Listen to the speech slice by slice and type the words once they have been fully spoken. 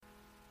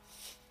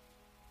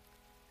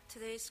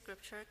Today's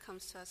scripture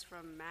comes to us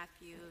from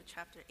Matthew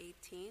chapter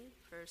 18,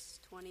 verse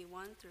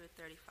 21 through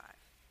 35.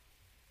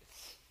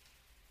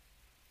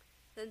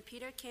 Then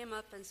Peter came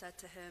up and said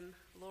to him,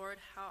 "Lord,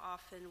 how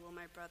often will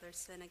my brother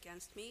sin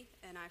against me,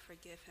 and I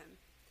forgive him?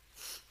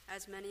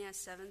 As many as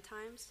 7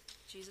 times?"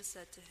 Jesus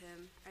said to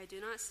him, "I do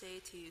not say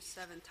to you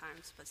 7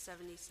 times, but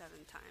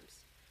 77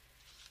 times.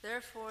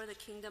 Therefore the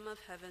kingdom of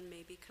heaven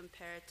may be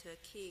compared to a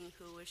king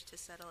who wished to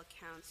settle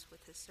accounts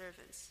with his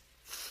servants.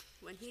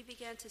 When he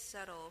began to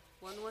settle,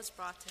 one was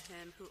brought to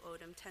him who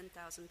owed him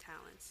 10,000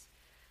 talents.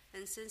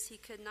 And since he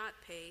could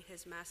not pay,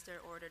 his master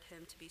ordered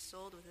him to be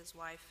sold with his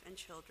wife and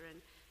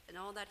children and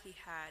all that he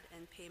had,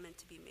 and payment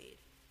to be made.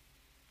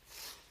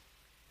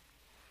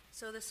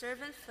 So the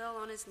servant fell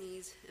on his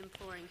knees,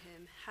 imploring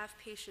him, 'Have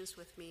patience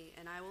with me,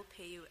 and I will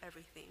pay you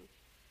everything.'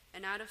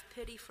 And out of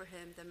pity for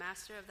him, the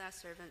master of that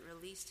servant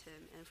released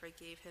him and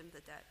forgave him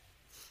the debt.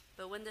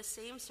 But when the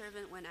same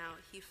servant went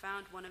out, he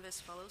found one of his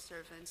fellow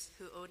servants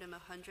who owed him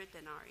 100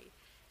 denarii,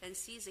 and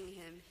seizing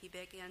him, he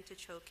began to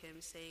choke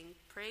him, saying,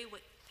 'Pay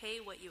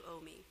what you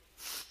owe me.'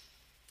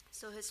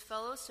 So his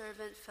fellow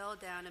servant fell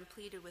down and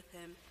pleaded with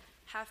him,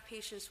 'Have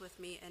patience with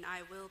me, and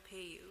I will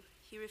pay you.'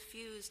 He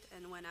refused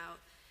and went out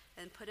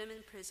and put him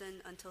in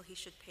prison until he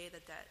should pay the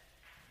debt.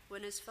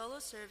 When his fellow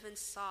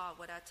servants saw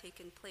what had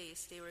taken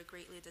place, they were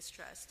greatly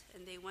distressed,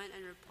 and they went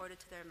and reported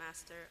to their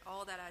master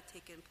all that had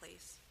taken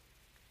place.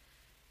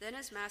 Then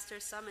his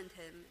master summoned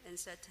him and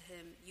said to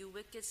him, 'You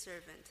wicked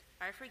servant,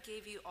 I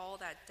forgave you all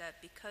that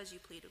debt because you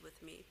pleaded with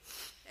me.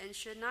 And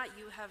should not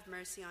you have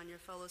mercy on your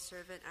fellow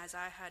servant as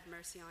I had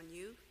mercy on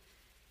you?'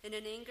 And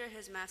in anger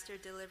his master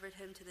delivered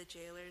him to the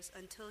jailers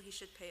until he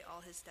should pay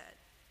all his debt.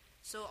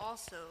 So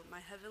also my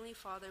heavenly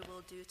Father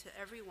will do to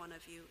every one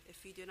of you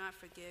if you do not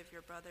forgive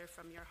your brother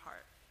from your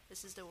heart."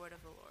 This is the word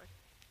of the Lord.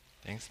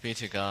 Thanks be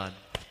to God.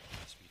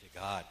 Thanks be to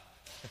God.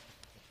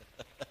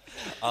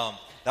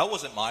 That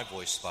wasn't my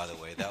voice, by the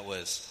way. That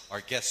was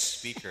our guest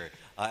speaker.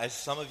 As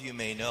some of you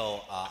may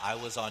know, I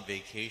was on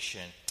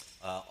vacation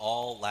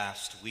all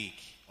last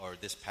week, or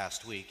this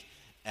past week,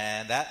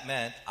 and that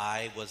meant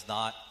I was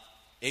not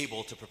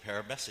able to prepare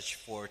a message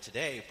for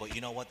today. But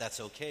you know what? That's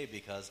okay,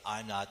 because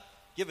I'm not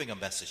giving a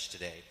message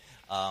today.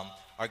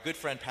 Our good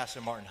friend,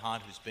 Pastor Martin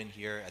Hahn, who's been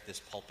here at this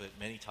pulpit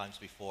many times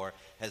before,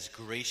 has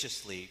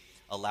graciously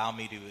allowed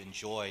me to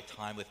enjoy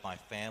time with my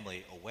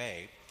family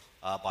away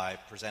by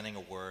presenting a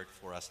word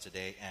for us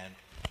today. And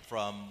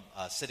from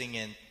sitting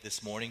in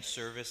this morning's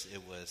service,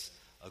 it was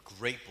a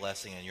great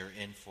blessing, and you're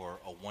in for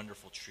a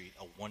wonderful treat,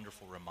 a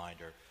wonderful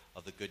reminder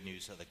of the good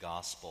news of the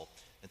gospel.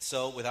 And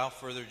so, without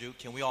further ado,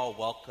 can we all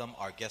welcome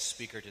our guest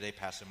speaker today,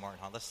 Pastor Martin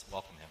Hahn? Let's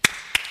welcome him.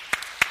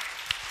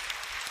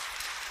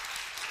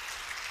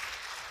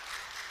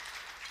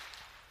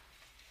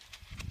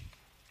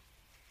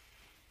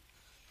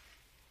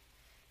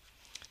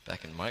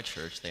 Back in my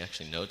church, they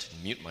actually know to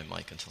mute my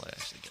mic until I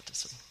actually get to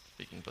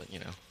speaking, but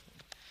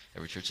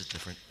every church is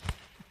different.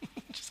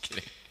 Just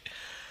kidding.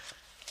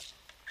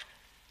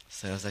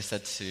 So as I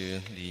said to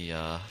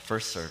the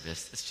first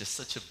service, it's just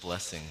such a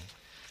blessing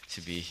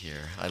to be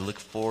here. I look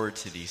forward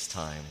to these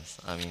times.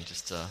 I mean,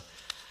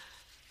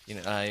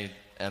 I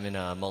am in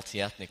a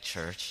multi-ethnic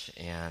church,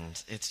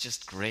 and it's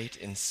just great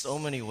in so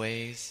many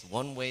ways.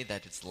 One way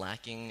that it's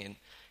lacking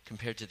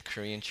compared to the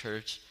Korean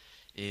church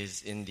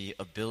is in the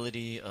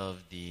ability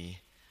of the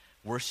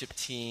worship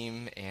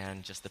team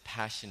and just the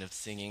passion of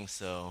singing.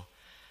 So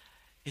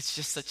it's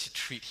just such a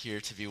treat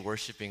here to be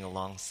worshiping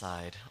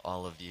alongside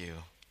all of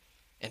you.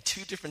 And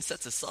 2 different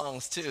sets of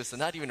songs too, so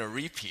not even a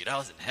repeat. I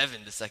was in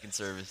heaven the second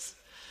service.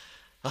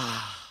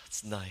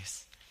 It's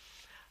nice.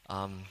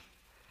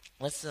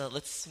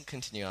 Let's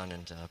continue on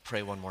and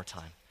pray one more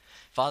time.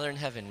 Father in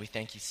heaven, we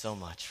thank you so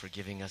much for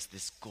giving us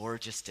this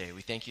gorgeous day.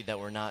 We thank you that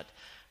we're not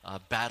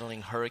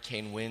battling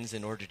hurricane winds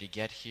in order to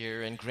get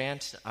here, and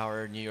grant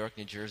our New York,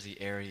 New Jersey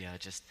area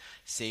just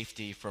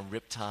safety from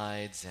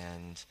riptides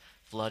and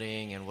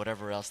flooding and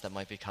whatever else that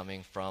might be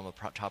coming from a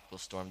tropical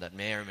storm that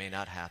may or may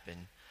not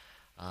happen.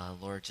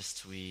 Lord,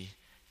 we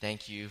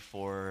thank you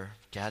for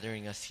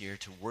gathering us here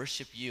to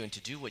worship you and to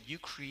do what you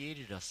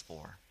created us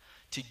for,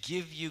 to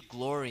give you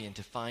glory and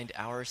to find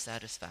our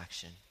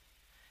satisfaction.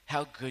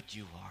 How good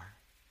you are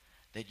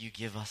that you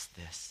give us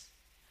this,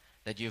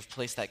 that you have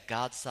placed that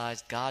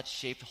God-sized,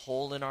 God-shaped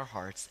hole in our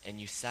hearts, and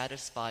you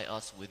satisfy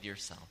us with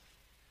yourself.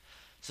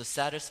 So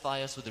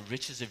satisfy us with the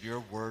riches of your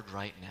word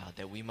right now,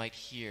 that we might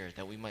hear,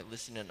 that we might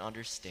listen and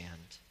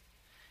understand.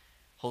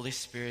 Holy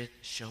Spirit,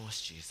 show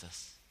us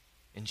Jesus.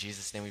 In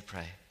Jesus' name we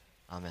pray.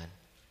 Amen.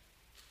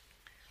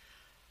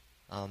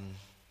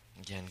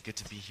 Again, good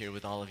to be here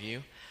with all of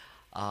you.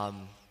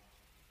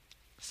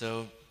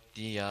 So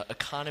the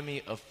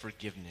economy of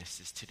forgiveness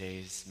is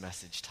today's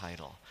message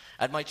title.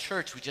 At my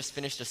church, we just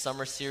finished a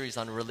summer series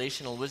on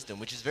relational wisdom,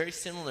 which is very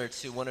similar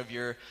to one of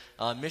your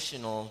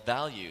missional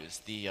values,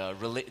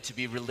 to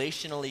be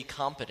relationally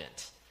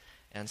competent.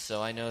 And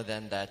so I know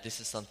then that this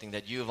is something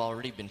that you have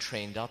already been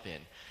trained up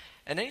in.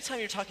 And anytime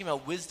you're talking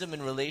about wisdom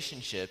in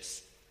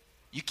relationships,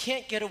 you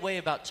can't get away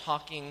about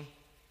talking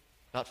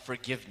about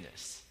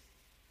forgiveness,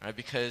 right?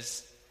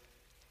 Because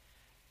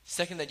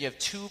Second, that you have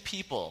two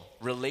people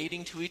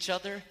relating to each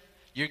other,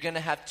 you're going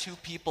to have two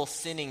people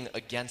sinning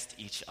against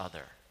each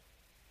other.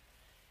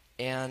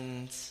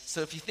 And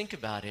so if you think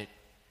about it,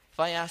 if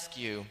I ask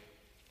you,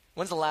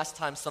 when's the last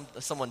time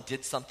someone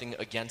did something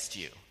against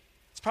you?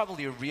 It's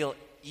probably a real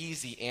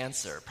easy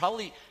answer.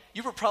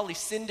 You were probably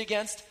sinned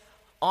against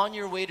on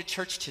your way to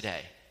church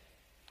today.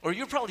 Or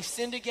you were probably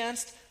sinned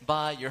against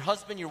by your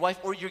husband, your wife,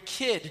 or your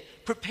kid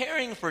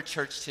preparing for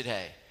church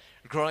today.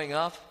 Growing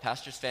up,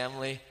 pastor's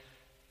family,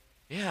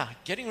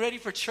 getting ready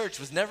for church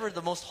was never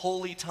the most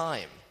holy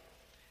time.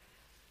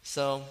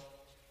 So,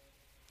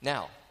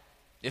 now,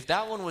 if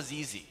that one was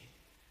easy,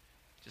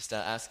 just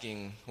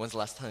asking when's the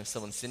last time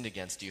someone sinned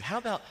against you, how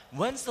about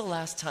when's the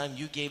last time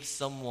you gave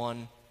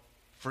someone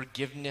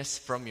forgiveness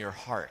from your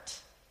heart?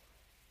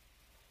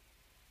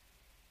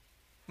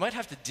 You might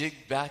have to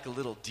dig back a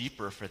little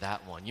deeper for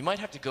that one. You might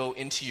have to go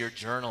into your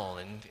journal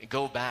and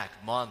go back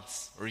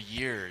months or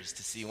years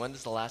to see when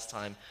is the last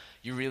time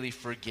you really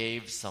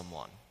forgave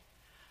someone.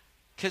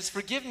 Because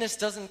forgiveness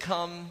doesn't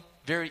come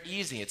very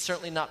easy. It's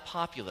certainly not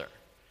popular.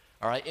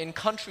 All right, in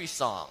country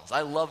songs,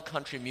 I love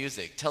country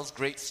music, tells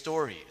great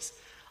stories.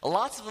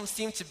 Lots of them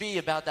seem to be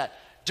about that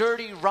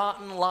dirty,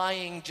 rotten,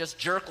 lying, just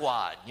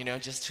jerkwad,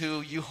 just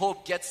who you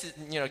hope gets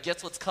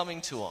what's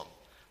coming to them.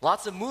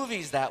 Lots of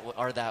movies that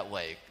are that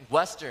way,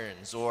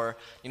 westerns or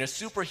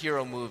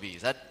superhero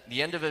movies. At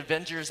the end of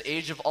Avengers: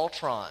 Age of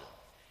Ultron,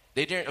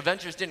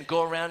 Avengers didn't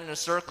go around in a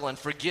circle and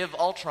forgive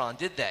Ultron,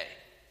 did they?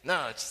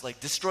 No, it's just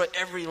like destroy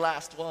every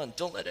last one.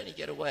 Don't let any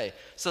get away.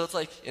 So it's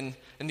like in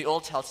the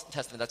Old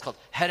Testament, that's called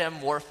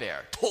Hedem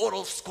warfare,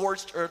 total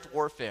scorched earth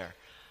warfare.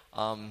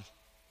 And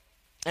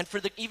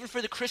even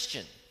for the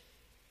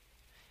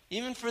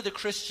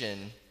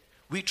Christian,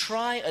 we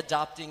try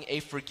adopting a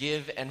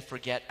forgive and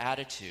forget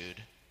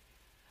attitude,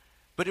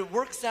 but it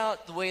works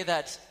out the way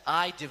that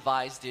I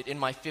devised it in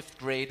my 5th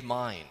grade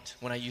mind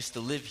when I used to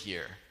live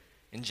here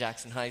in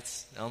Jackson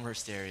Heights,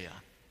 Elmhurst area,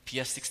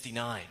 PS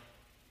 69.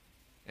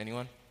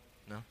 Anyone?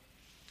 No?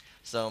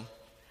 So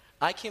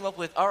I came up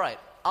with, all right,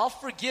 I'll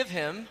forgive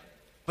him,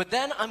 but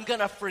then I'm going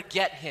to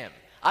forget him.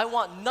 I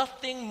want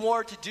nothing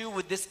more to do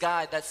with this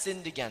guy that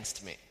sinned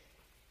against me.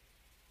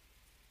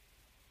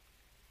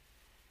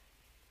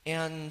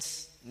 And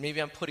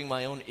maybe I'm putting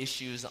my own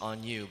issues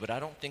on you, but I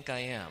don't think I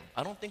am.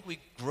 I don't think we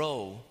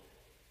grow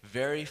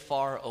very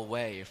far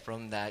away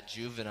from that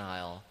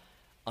juvenile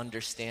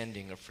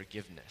understanding of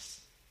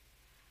forgiveness.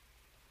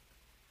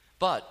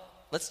 But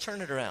let's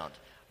turn it around.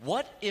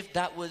 What if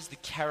that was the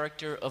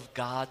character of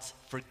God's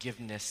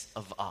forgiveness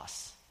of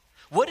us?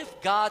 What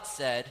if God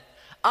said,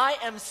 I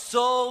am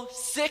so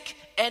sick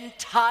and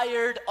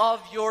tired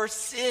of your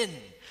sin.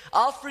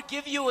 I'll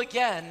forgive you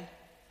again,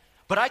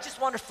 but I just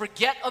want to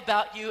forget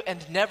about you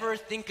and never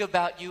think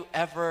about you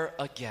ever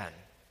again.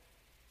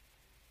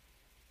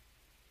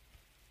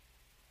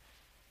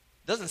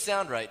 Doesn't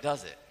sound right,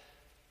 does it?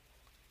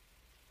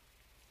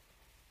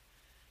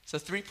 So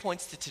 3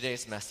 points to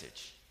today's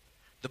message.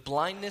 The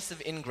blindness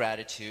of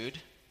ingratitude,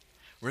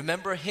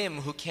 remember him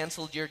who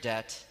canceled your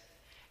debt,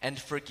 and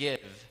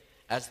forgive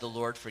as the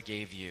Lord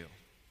forgave you.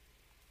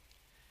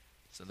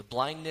 So the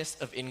blindness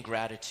of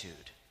ingratitude.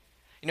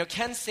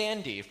 Ken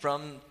Sande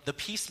from the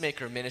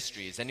Peacemaker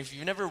Ministries, and if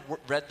you've never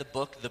read the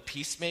book The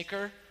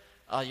Peacemaker,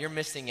 you're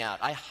missing out.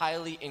 I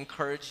highly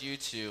encourage you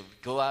to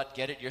go out,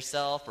 get it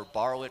yourself, or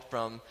borrow it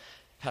from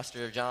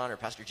Pastor John or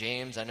Pastor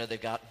James. I know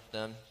they've got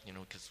them,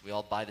 because we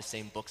all buy the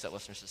same books at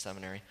Westminster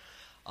Seminary.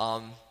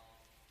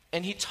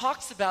 And he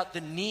talks about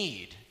the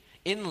need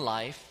in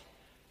life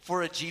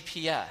for a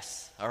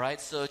GPS, all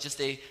right? So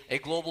just a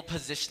global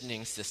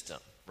positioning system,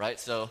 right?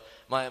 So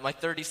my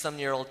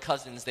 30-some-year-old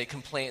cousins, they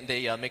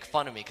make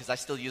fun of me because I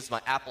still use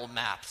my Apple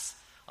Maps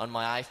on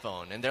my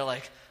iPhone. And they're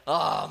like,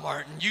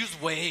 Martin, use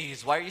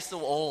Waze. Why are you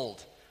so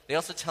old? They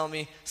also tell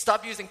me,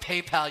 stop using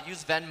PayPal,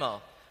 use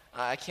Venmo.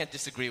 I can't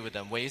disagree with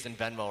them. Waze and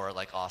Venmo are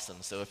awesome.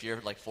 So if you're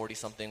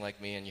 40-something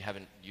like me and you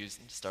haven't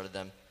started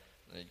them,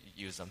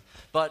 use them.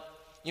 But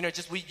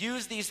we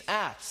use these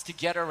apps to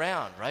get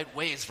around, right?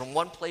 Waze from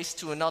one place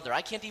to another.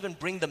 I can't even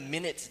bring the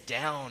minutes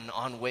down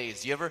on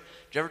Waze. Do you ever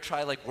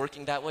try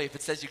working that way? If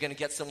it says you're going to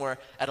get somewhere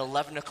at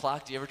 11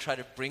 o'clock, do you ever try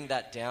to bring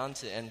that down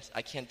and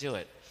I can't do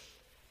it.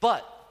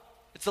 But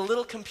it's a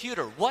little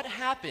computer. What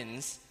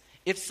happens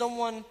if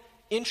someone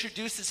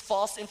introduces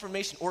false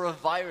information or a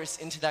virus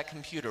into that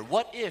computer?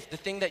 What if the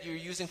thing that you're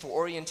using for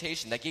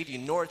orientation that gave you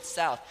north,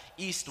 south,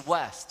 east,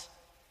 west,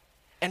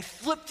 and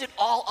flipped it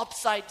all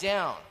upside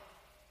down?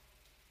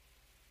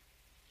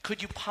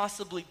 Could you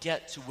possibly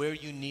get to where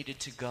you needed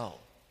to go?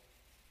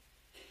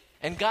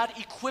 And God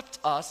equipped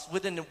us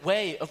with a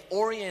way of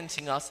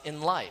orienting us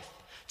in life,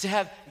 to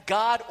have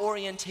God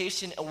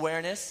orientation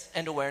awareness,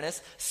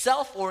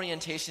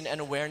 self-orientation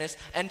and awareness,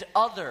 and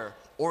other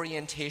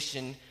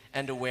orientation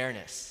and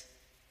awareness.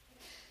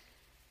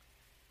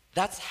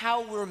 That's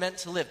how we're meant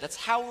to live. That's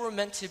how we're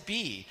meant to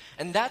be.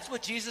 And that's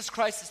what Jesus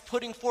Christ is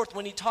putting forth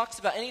when he talks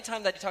about,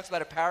 anytime that he talks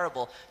about a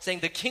parable, saying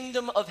the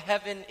kingdom of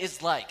heaven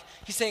is like.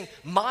 He's saying,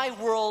 my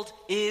world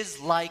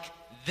is like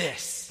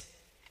this.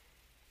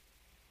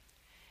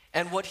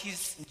 And what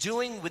he's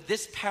doing with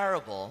this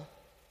parable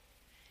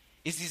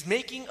is he's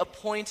making a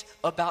point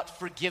about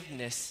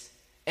forgiveness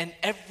and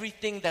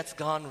everything that's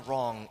gone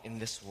wrong in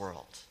this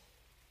world.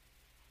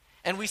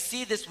 And we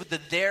see this with the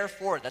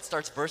therefore. That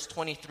starts verse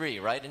 23,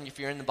 right? And if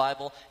you're in the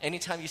Bible,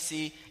 anytime you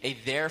see a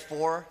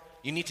therefore,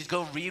 you need to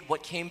go read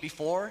what came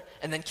before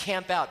and then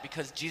camp out,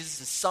 because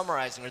Jesus is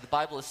summarizing, or the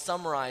Bible is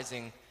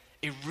summarizing,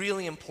 a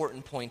really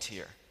important point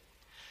here.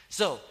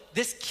 So,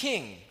 this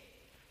king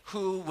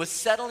who was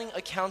settling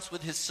accounts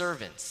with his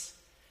servants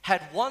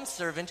had one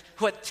servant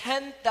who had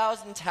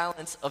 10,000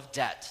 talents of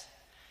debt.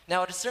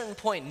 Now, at a certain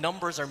point,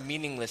 numbers are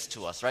meaningless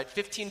to us, right?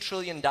 $15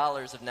 trillion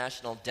of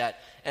national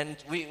debt, and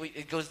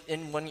it goes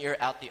in one ear,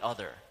 out the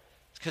other.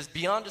 Because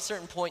beyond a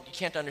certain point, you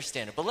can't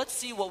understand it. But let's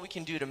see what we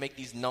can do to make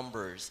these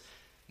numbers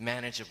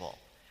manageable.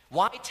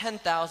 Why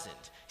 10,000?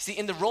 See,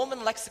 in the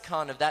Roman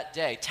lexicon of that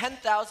day,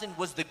 10,000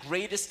 was the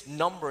greatest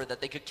number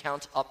that they could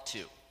count up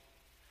to.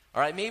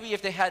 All right, maybe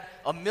if they had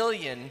 1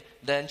 million,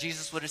 then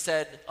Jesus would have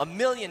said 1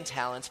 million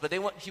talents, but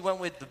he went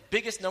with the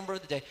biggest number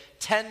of the day,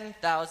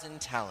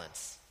 10,000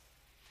 talents.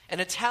 And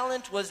a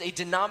talent was a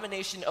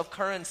denomination of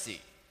currency,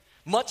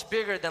 much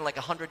bigger than like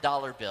a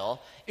 $100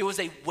 bill. It was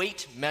a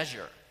weight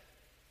measure.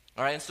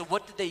 All right, and so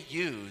what did they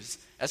use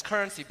as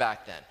currency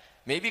back then?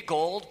 Maybe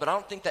gold, but I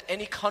don't think that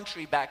any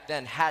country back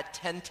then had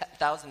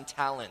 10,000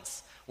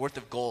 talents worth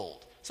of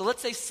gold. So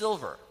let's say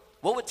silver.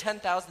 What would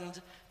 10,000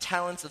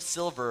 talents of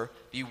silver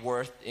be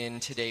worth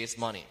in today's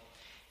money?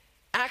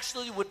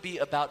 Actually would be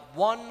about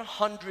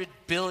 $100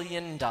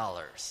 billion,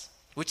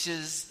 which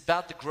is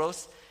about the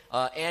gross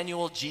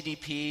annual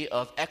GDP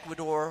of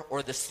Ecuador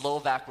or the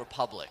Slovak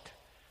Republic.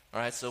 All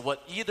right, so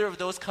what either of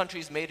those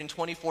countries made in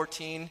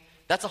 2014,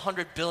 that's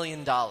 $100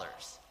 billion.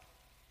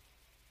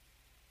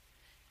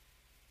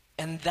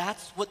 And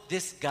that's what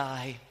this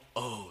guy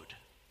owed.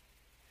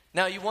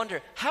 Now you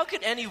wonder, how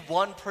could any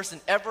one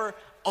person ever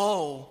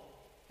owe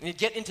and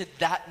get into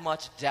that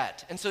much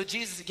debt? And so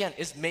Jesus, again,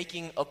 is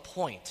making a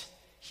point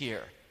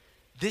here.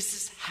 This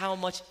is how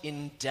much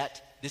in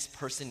debt this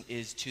person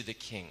is to the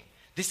king.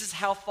 This is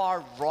how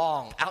far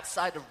wrong,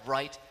 outside of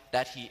right,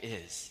 that he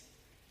is.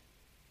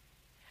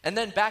 And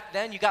then back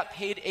then, you got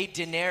paid a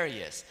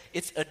denarius.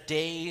 It's a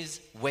day's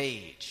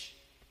wage.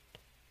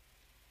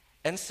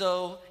 And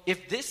so,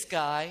 if this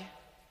guy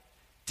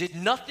did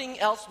nothing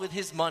else with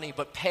his money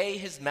but pay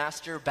his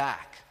master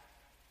back,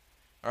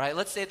 all right,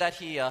 let's say that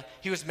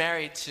he was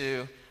married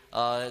to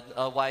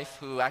a wife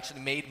who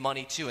actually made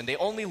money too, and they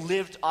only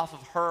lived off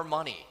of her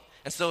money.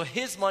 And so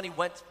his money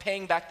went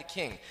paying back the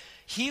king.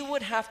 He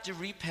would have to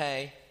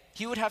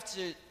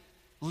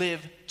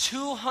live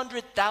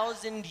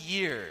 200,000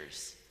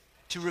 years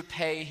to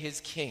repay his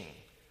king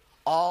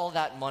all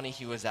that money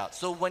he was out.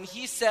 So when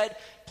he said,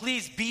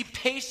 please be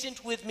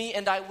patient with me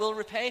and I will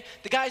repay,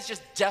 the guy's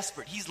just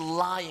desperate. He's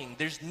lying.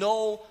 There's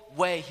no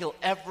way he'll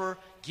ever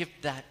give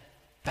that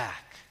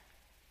back.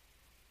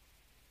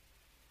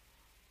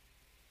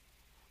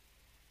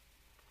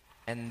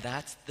 And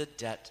that's the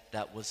debt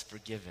that was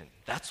forgiven.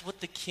 That's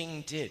what the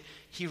king did.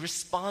 He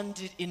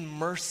responded in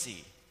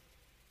mercy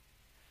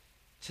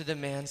to the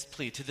man's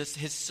plea, to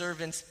his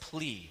servant's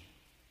plea.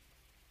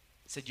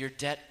 He said, your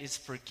debt is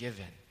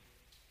forgiven.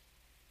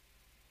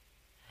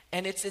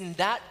 And it's in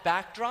that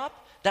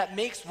backdrop that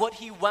makes what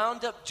he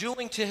wound up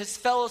doing to his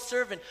fellow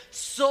servant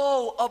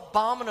so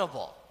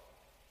abominable.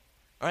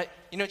 All right,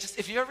 just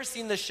if you've ever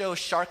seen the show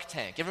Shark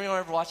Tank, everyone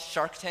ever watched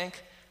Shark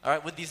Tank? All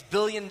right, with these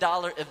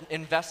billion-dollar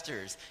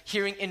investors,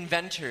 hearing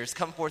inventors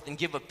come forth and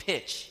give a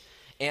pitch,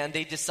 and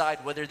they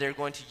decide whether they're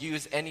going to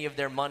use any of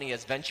their money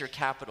as venture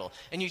capital.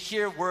 And you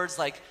hear words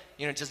like,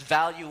 just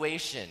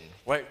valuation,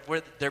 where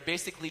they're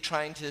basically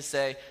trying to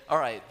say, all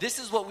right, this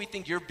is what we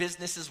think your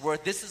business is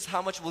worth. This is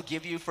how much we'll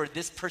give you for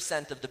this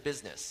 % of the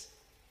business.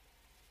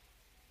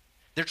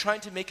 They're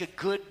trying to make a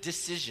good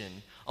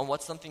decision on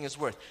what something is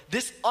worth.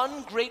 This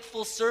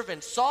ungrateful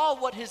servant saw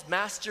what his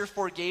master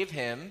forgave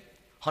him,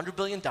 $100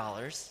 billion,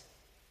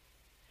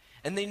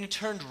 and then he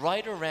turned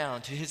right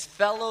around to his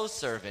fellow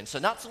servant, so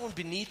not someone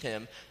beneath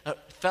him, a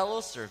fellow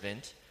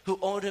servant who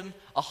owed him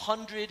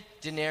 100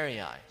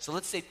 denarii. So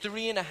let's say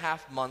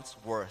 3.5 months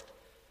worth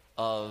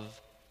of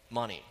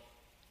money.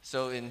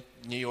 So in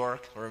New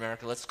York or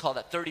America, let's call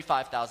that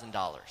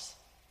 $35,000.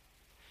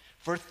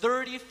 For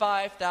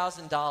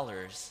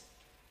 $35,000,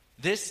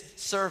 this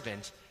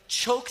servant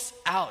chokes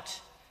out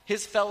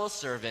his fellow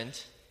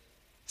servant,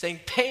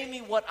 saying, pay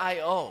me what I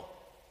owe.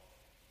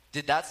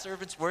 Did that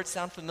servant's words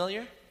sound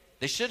familiar?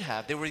 They should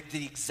have. They were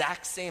the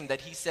exact same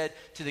that he said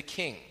to the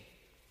king.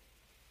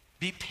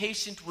 Be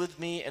patient with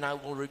me and I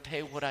will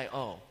repay what I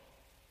owe.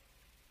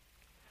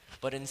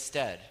 But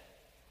instead,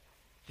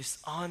 this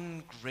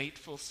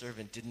ungrateful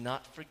servant did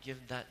not forgive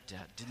that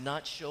debt, did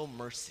not show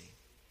mercy.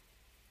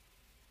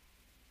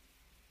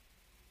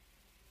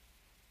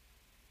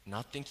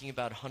 Not thinking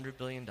about $100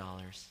 billion,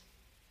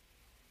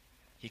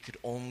 he could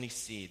only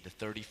see the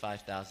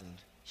 $35,000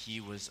 he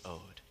was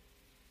owed.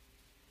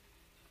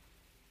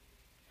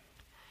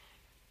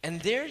 And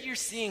there you're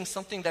seeing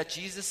something that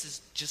Jesus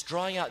is just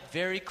drawing out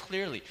very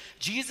clearly.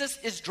 Jesus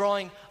is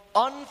drawing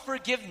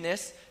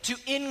unforgiveness to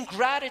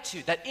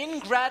ingratitude. That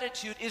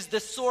ingratitude is the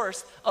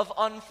source of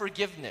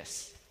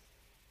unforgiveness.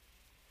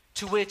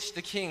 To which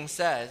the king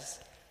says,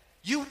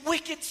 "You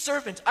wicked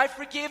servant, I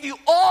forgave you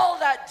all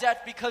that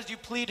debt because you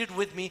pleaded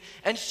with me,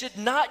 and should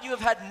not you have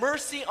had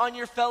mercy on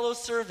your fellow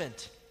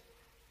servant,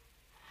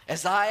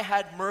 as I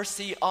had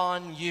mercy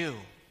on you?"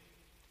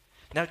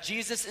 Now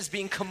Jesus is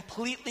being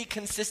completely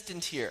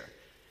consistent here.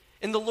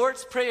 In the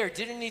Lord's Prayer,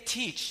 didn't he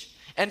teach,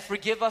 "And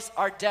forgive us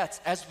our debts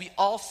as we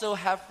also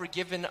have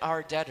forgiven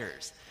our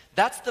debtors"?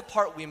 That's the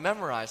part we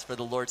memorize for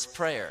the Lord's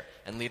Prayer.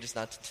 "And lead us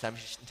not to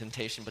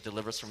temptation, but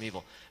deliver us from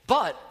evil."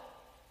 But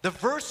the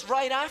verse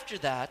right after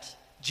that,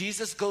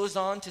 Jesus goes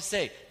on to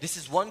say, this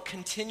is one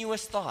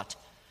continuous thought.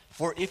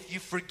 "For if you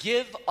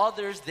forgive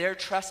others their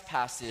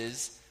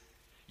trespasses,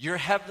 your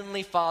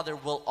heavenly Father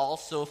will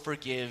also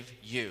forgive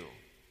you.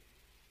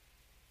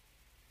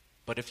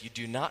 But if you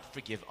do not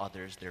forgive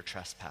others their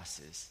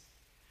trespasses,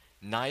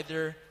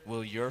 neither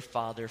will your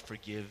Father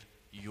forgive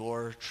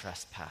your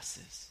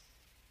trespasses."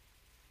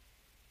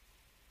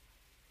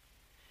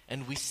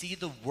 And we see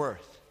the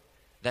worth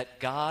that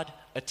God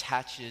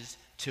attaches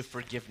to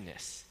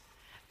forgiveness.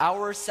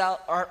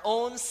 Our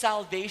own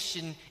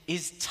salvation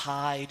is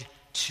tied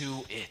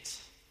to it.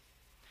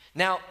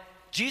 Now,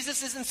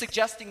 Jesus isn't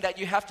suggesting that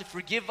you have to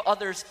forgive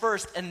others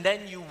first and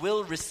then you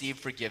will receive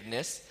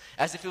forgiveness,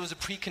 as if it was a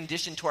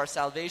precondition to our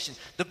salvation.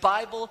 The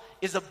Bible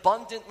is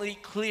abundantly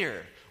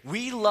clear.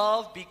 We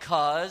love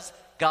because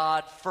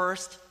God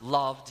first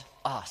loved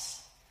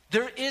us.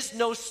 There is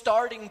no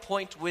starting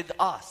point with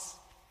us.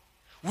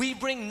 We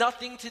bring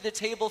nothing to the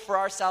table for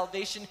our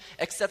salvation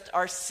except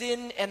our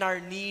sin and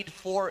our need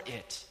for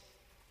it.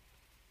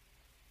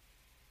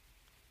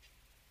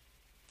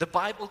 The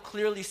Bible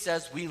clearly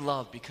says we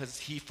love because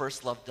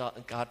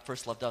God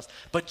first loved us.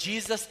 But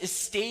Jesus is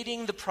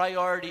stating the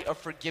priority of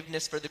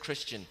forgiveness for the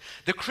Christian.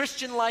 The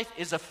Christian life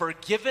is a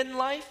forgiven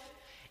life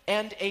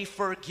and a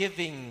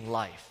forgiving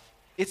life.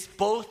 It's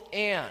both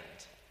and.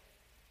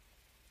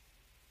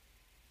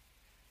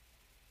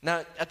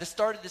 Now, at the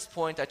start of this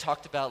point, I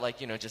talked about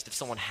just if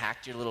someone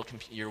hacked your little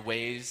your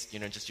Waze,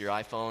 just your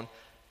iPhone,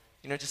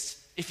 just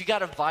if you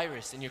got a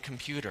virus in your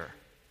computer,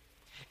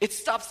 it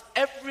stops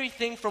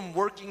everything from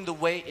working the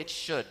way it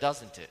should,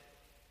 doesn't it?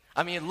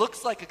 I mean, it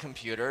looks like a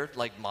computer,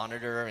 like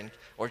monitor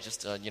or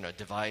just a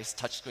device,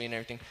 touchscreen and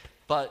everything,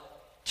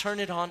 but turn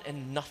it on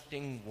and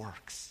nothing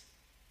works.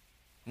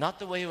 Not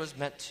the way it was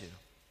meant to.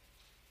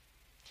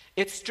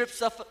 It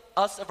strips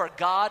us of our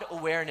God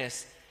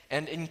awareness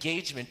and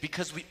engagement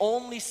because we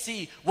only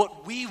see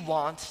what we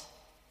want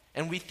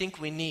and we think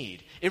we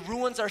need. It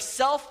ruins our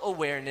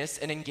self-awareness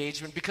and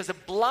engagement because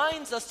it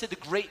blinds us to the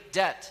great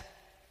debt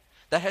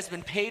that has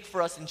been paid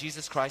for us in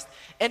Jesus Christ,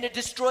 and it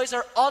destroys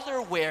our other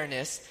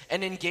awareness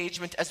and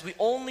engagement as we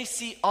only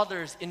see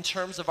others in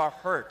terms of our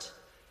hurt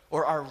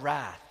or our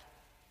wrath.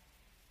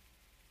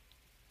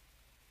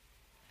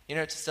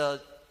 This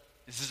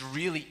is a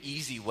really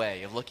easy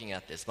way of looking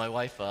at this. My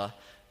wife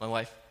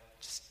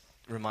just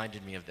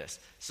reminded me of this.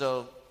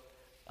 So,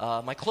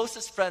 my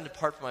closest friend,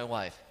 apart from my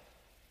wife,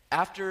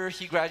 after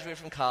he graduated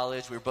from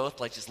college, we were both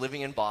just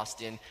living in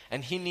Boston,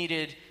 and he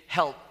needed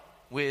help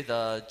with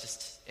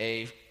just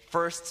a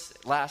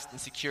first, last,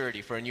 and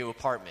security for a new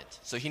apartment.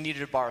 So he needed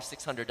to borrow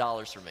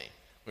 $600 from me.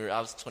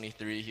 I was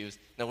 23.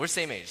 We're the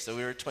same age, so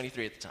we were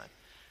 23 at the time.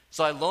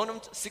 So I loaned him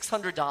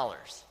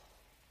 $600.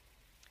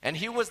 And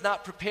he was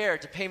not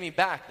prepared to pay me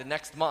back the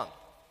next month,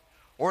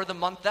 or the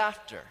month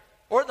after,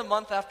 or the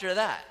month after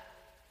that.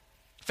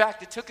 In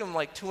fact, it took him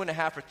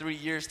 2.5 or 3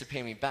 years to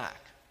pay me back.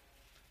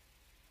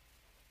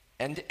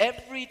 And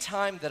every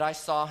time that I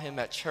saw him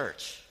at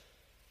church,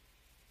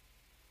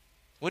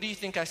 what do you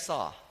think I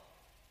saw?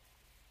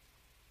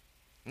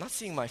 I'm not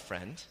seeing my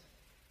friend.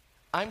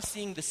 I'm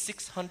seeing the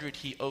 $600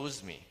 he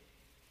owes me.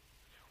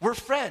 We're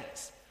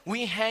friends.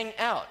 We hang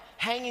out.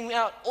 Hanging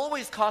out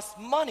always costs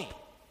money.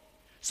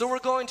 So we're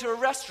going to a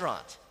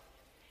restaurant.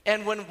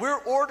 And when we're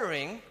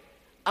ordering,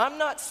 I'm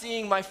not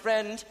seeing my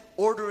friend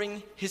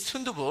ordering his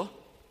sundubu.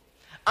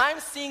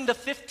 I'm seeing the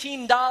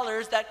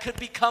 $15 that could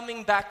be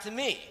coming back to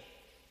me.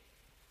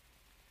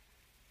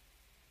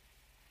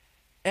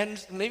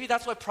 And maybe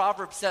that's why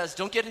Proverbs says,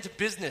 don't get into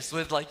business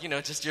with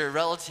just your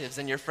relatives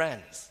and your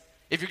friends.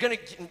 If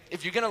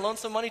you're gonna loan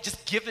some money,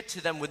 just give it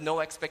to them with no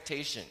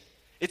expectation.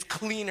 It's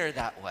cleaner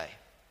that way.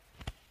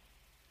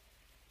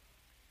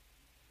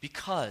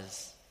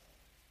 Because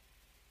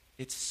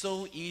it's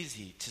so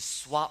easy to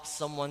swap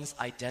someone's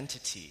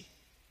identity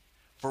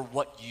for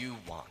what you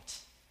want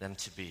them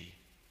to be,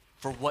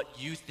 for what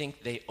you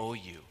think they owe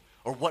you,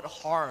 or what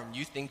harm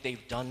you think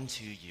they've done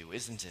to you,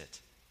 isn't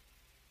it?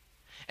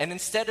 And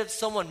instead of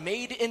someone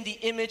made in the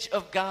image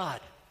of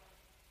God,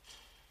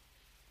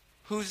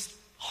 whose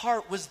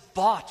heart was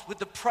bought with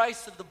the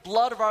price of the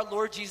blood of our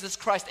Lord Jesus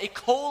Christ, a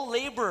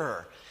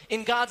co-laborer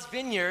in God's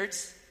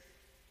vineyards,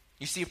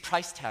 you see a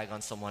price tag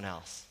on someone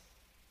else.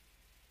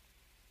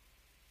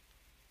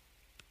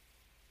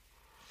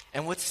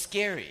 And what's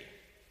scary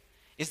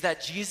is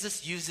that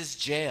Jesus uses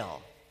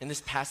jail in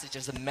this passage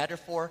as a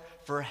metaphor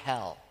for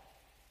hell.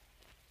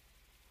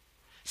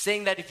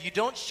 saying that if you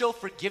don't show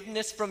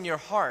forgiveness from your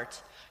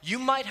heart, you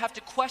might have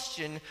to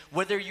question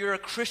whether you're a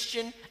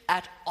Christian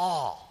at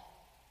all.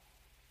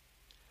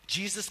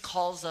 Jesus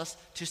calls us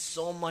to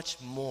so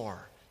much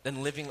more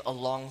than living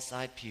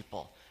alongside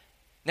people.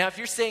 Now, if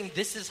you're saying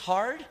this is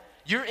hard,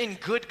 you're in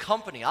good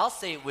company. I'll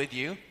say it with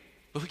you,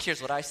 but who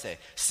cares what I say?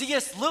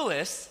 C.S.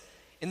 Lewis,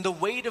 in The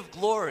Weight of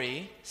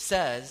Glory,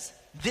 says,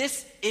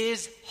 this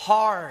is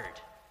hard.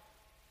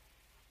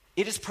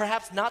 It is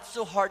perhaps not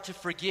so hard to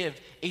forgive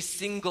a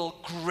single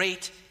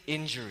great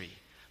injury,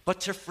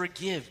 but to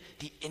forgive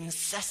the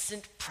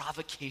incessant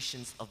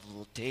provocations of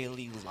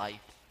daily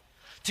life.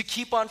 To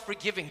keep on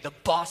forgiving the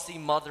bossy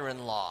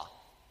mother-in-law.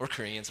 We're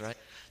Koreans, right?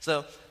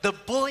 So the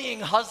bullying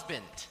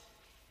husband,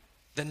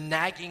 the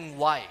nagging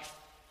wife,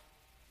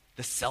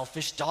 the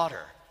selfish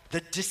daughter,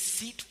 the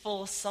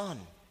deceitful son.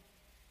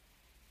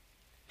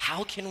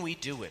 How can we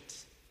do it?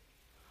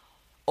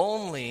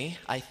 Only,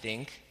 I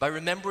think, by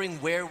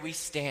remembering where we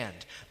stand,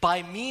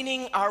 by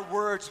meaning our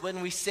words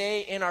when we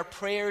say in our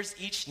prayers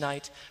each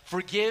night,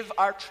 forgive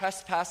our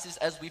trespasses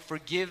as we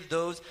forgive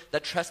those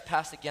that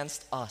trespass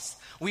against us.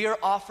 We are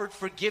offered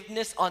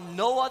forgiveness on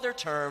no other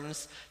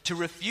terms. To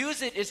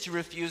refuse it is to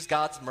refuse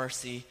God's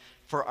mercy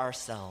for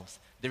ourselves.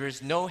 There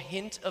is no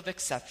hint of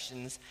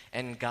exceptions,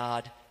 and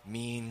God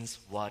means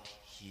what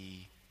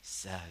He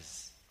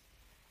says.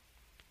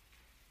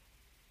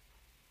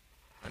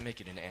 I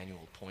make it an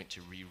annual point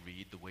to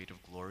reread The Weight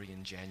of Glory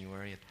in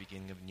January at the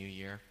beginning of New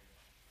Year.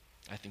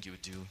 I think it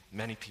would do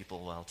many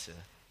people well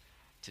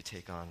to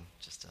take on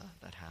just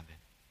that habit.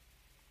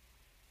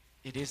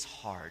 It is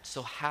hard.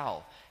 So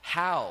how?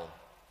 How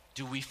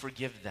do we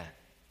forgive then?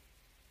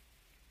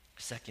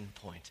 Second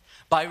point,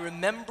 by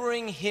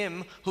remembering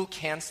Him who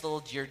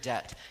canceled your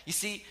debt. You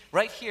see,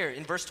 right here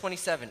in verse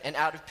 27, and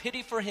out of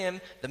pity for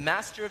him, the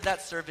master of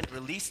that servant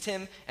released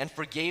him and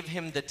forgave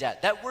him the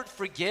debt. That word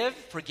forgave,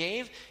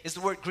 is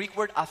the Greek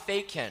word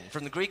aphaken,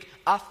 from the Greek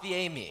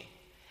aphiemi.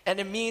 And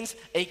it means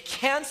a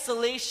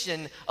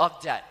cancellation of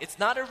debt. It's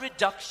not a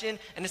reduction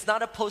and it's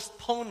not a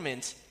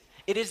postponement.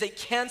 It is a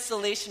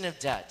cancellation of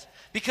debt.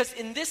 Because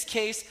in this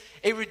case,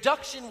 a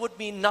reduction would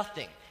mean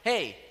nothing.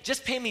 Hey,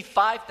 just pay me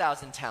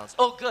 5,000 talents.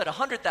 Oh, good,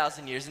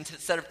 100,000 years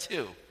instead of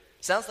 2.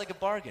 Sounds like a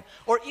bargain.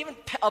 Or even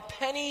a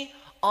penny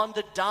on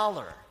the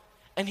dollar.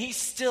 And he's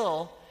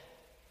still,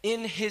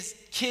 in his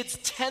kid's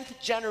 10th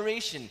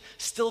generation,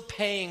 still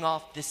paying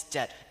off this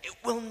debt. It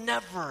will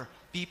never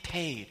be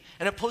paid.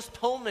 And a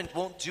postponement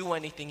won't do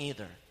anything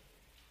either.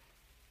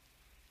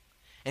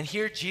 And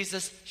here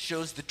Jesus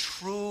shows the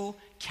true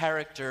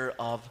character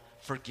of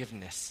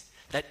forgiveness.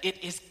 That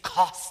it is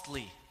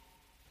costly.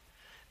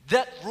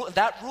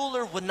 That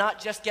ruler would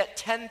not just get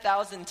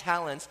 10,000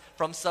 talents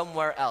from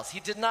somewhere else.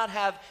 He did not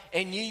have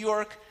a New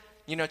York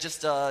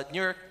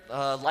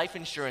life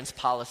insurance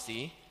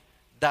policy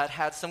that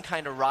had some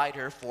kind of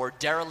rider for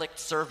derelict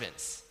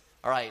servants.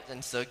 All right,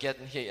 and so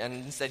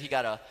instead he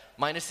got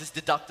minus his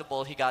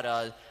deductible, he got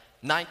a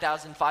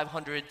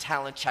 9,500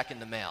 talent check in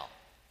the mail.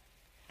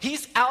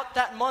 He's out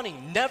that money,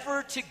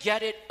 never to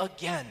get it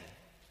again.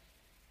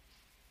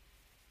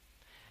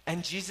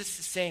 And Jesus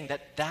is saying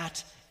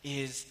that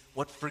is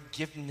what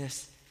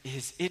forgiveness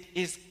is. It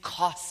is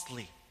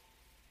costly.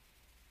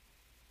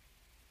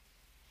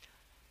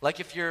 Like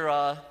if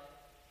your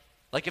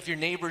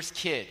neighbor's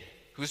kid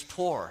who's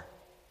poor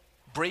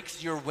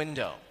breaks your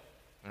window.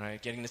 All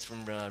right, getting this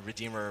from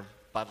Redeemer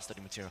Bible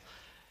study material.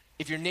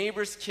 If your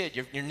neighbor's kid,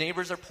 your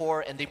neighbors are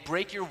poor and they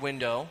break your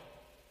window,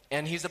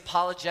 and he's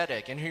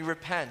apologetic and he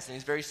repents and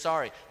he's very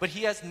sorry, but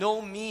he has no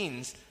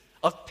means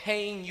of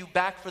paying you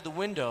back for the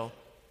window.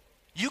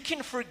 You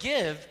can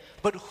forgive,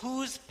 but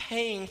who's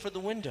paying for the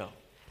window?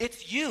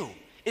 It's you.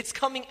 It's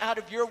coming out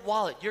of your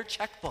wallet, your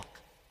checkbook.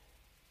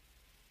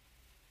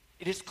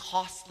 It is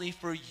costly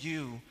for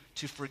you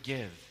to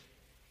forgive.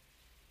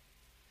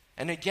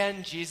 And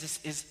again, Jesus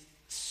is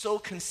so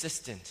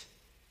consistent.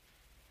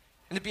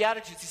 In the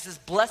Beatitudes, he says,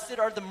 "Blessed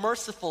are the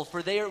merciful,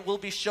 for they will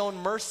be shown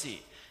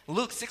mercy."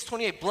 Luke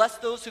 6:28, "Bless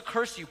those who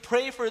curse you.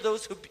 Pray for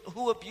those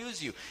who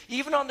abuse you."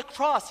 Even on the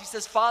cross, he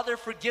says, "Father,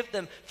 forgive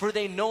them, for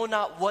they know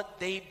not what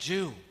they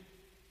do."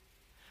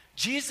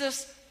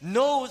 Jesus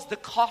knows the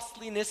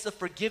costliness of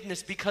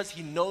forgiveness because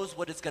he knows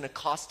what it's going to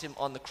cost him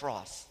on the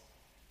cross.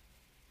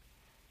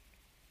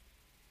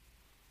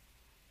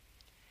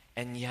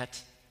 And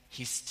yet,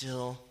 he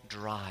still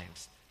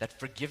drives that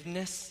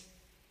forgiveness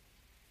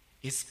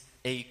is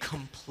a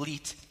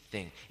complete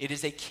thing. It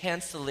is a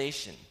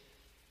cancellation.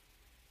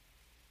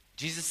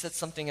 Jesus said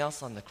something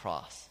else on the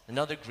cross.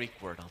 Another Greek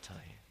word, I'll tell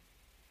you.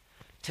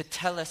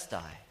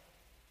 Tetelestai.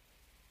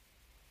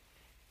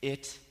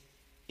 It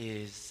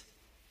is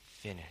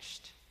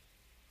finished.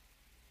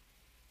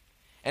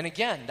 And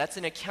again, that's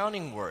an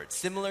accounting word,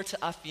 similar to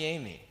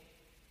aphiemi. It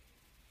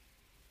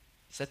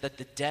said that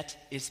the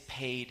debt is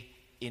paid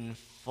in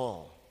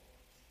full.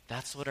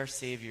 That's what our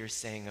Savior is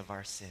saying of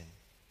our sin.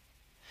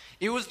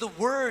 It was the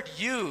word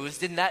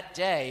used in that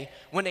day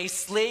when a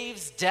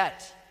slave's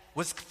debt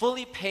was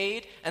fully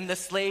paid and the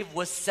slave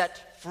was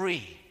set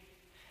free.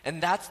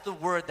 And that's the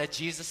word that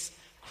Jesus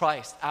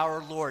Christ,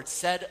 our Lord,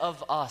 said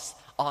of us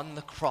on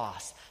the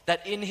cross,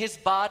 that in his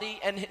body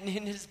and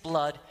in his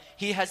blood,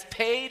 he has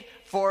paid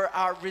for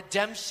our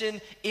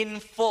redemption in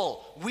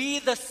full. We,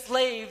 the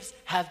slaves,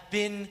 have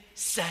been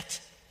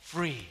set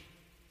free.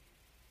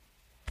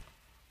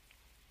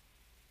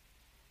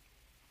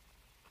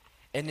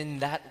 And in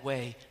that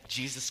way,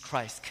 Jesus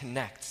Christ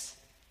connects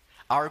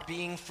our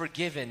being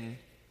forgiven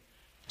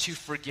to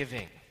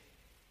forgiving.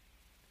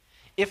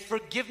 If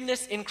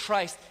forgiveness in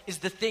Christ is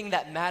the thing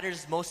that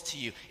matters most to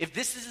you, if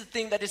this is the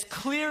thing that is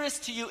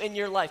clearest to you in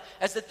your life,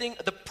 as the thing,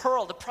 the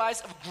pearl, the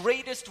prize of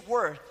greatest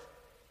worth,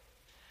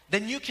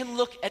 then you can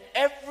look at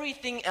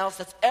everything else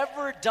that's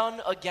ever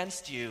done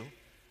against you,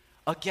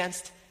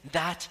 against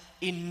that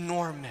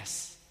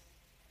enormous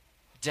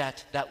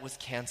debt that was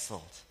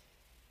canceled,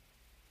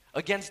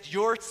 against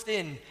your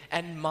sin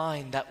and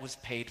mine that was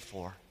paid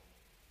for.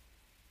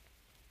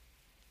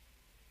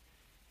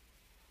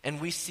 And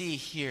we see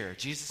here,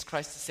 Jesus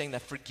Christ is saying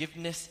that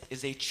forgiveness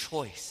is a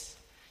choice.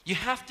 You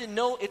have to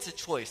know it's a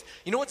choice.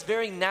 You know what's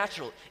very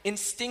natural,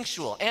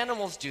 instinctual.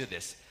 Animals do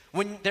this.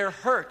 When they're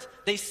hurt,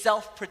 they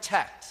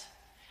self-protect.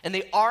 And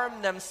they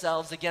arm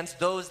themselves against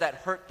those that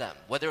hurt them,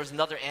 whether it was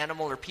another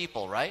animal or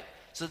people, right?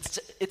 So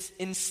it's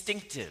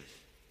instinctive.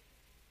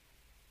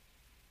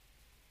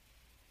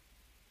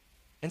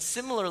 And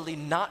similarly,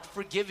 not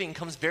forgiving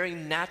comes very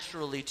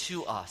naturally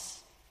to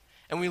us.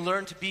 And we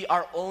learn to be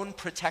our own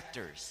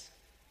protectors.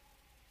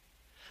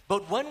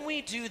 But when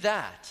we do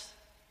that,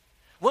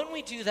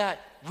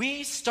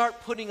 we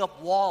start putting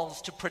up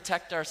walls to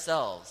protect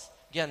ourselves.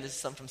 Again, this is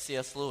something from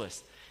C.S.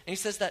 Lewis. And he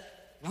says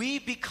that we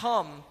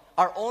become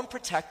our own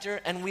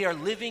protector and we are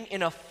living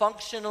in a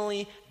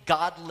functionally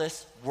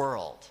godless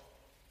world.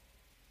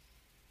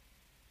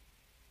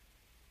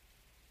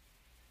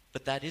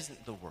 But that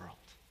isn't the world.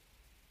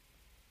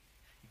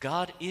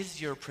 God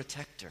is your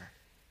protector.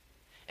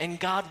 And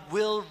God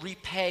will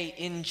repay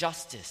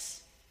injustice.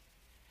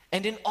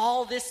 And in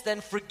all this,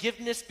 then,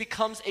 forgiveness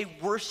becomes a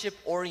worship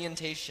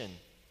orientation.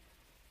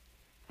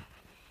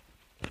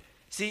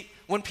 See,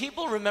 when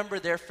people remember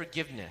their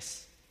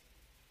forgiveness,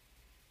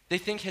 they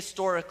think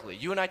historically.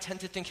 You and I tend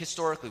to think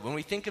historically. When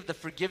we think of the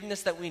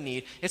forgiveness that we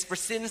need, it's for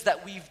sins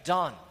that we've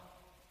done.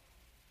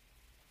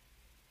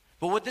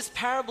 But what this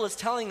parable is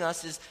telling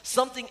us is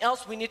something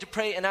else we need to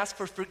pray and ask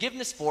for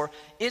forgiveness for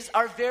is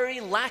our very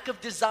lack of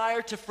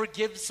desire to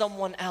forgive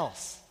someone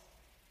else.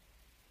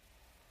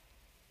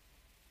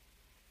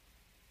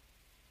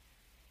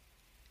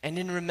 And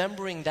in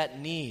remembering that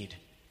need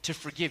to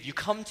forgive, you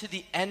come to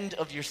the end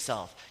of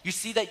yourself. You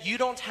see that you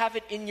don't have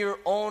it in your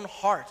own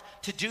heart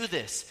to do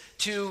this,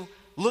 to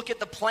look at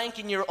the plank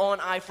in your own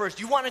eye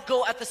first. You want to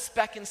go at the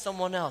speck in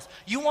someone else.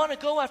 You want to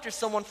go after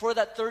someone for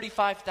that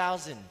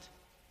 35,000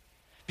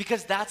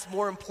 because that's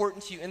more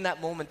important to you in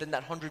that moment than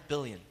that 100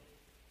 billion.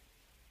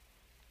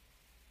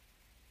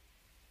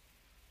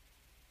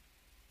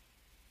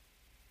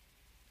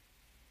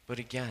 But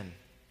again,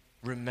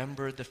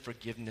 remember the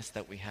forgiveness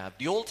that we have.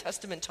 The Old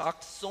Testament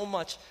talked so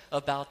much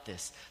about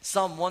this.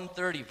 Psalm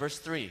 130, verse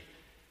 3.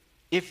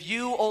 If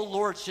you, O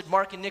Lord, should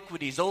mark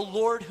iniquities, O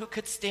Lord, who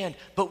could stand?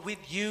 But with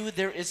you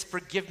there is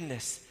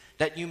forgiveness,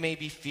 that you may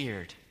be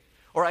feared.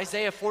 Or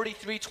Isaiah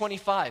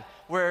 43:25,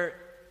 where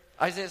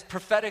Isaiah is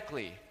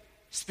prophetically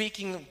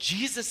speaking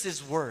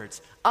Jesus'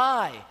 words.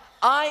 I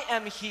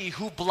am he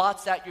who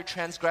blots out your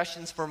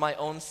transgressions for my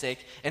own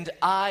sake, and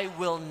I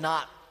will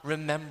not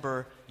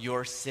remember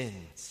your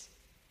sins.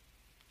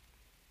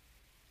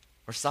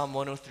 Or Psalm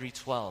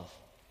 103:12.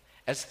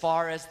 As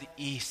far as the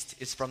east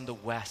is from the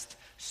west,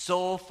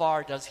 so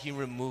far does he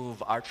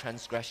remove our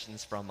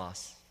transgressions from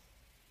us.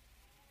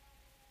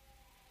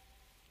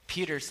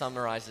 Peter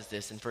summarizes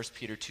this in 1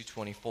 Peter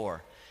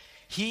 2:24.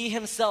 He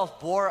himself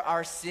bore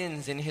our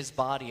sins in his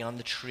body on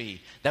the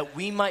tree, that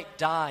we might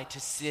die to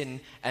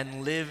sin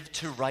and live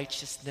to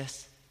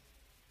righteousness.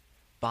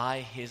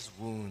 By his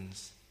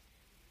wounds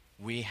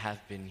we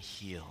have been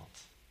healed.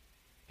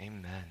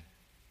 Amen.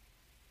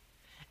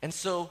 And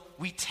so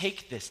we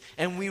take this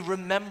and we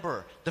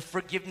remember the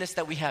forgiveness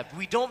that we have.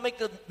 We don't make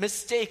the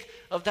mistake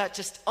of that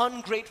just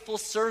ungrateful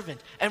servant.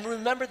 And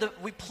remember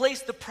that we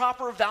place the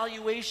proper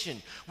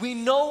valuation. We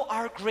know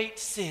our great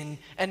sin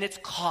and its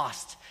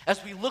cost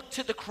as we look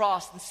to the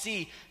cross and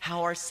see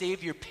how our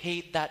Savior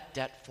paid that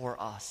debt for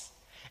us.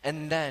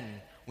 And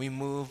then we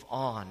move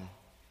on.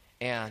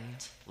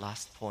 And,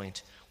 last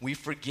point, we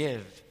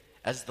forgive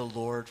as the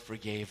Lord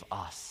forgave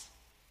us.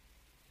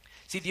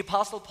 See, the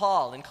Apostle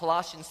Paul in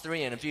Colossians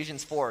 3 and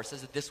Ephesians 4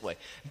 says it this way.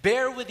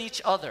 Bear with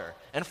each other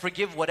and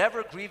forgive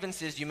whatever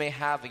grievances you may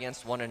have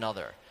against one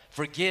another.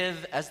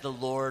 Forgive as the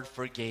Lord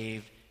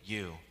forgave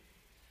you.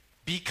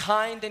 Be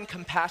kind and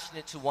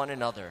compassionate to one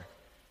another,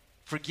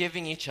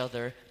 forgiving each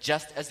other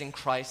just as in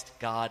Christ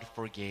God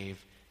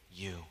forgave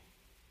you.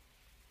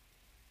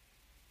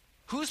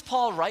 Who's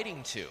Paul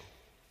writing to?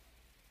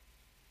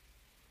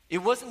 It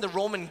wasn't the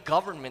Roman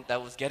government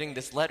that was getting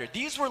this letter.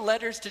 These were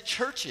letters to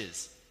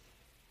churches.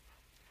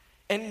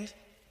 And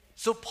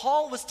so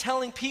Paul was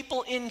telling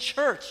people in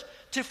church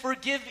to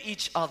forgive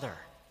each other.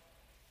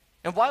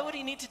 And why would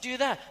he need to do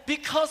that?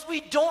 Because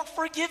we don't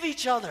forgive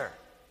each other.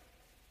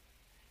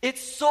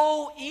 It's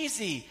so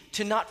easy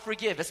to not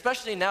forgive,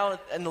 especially now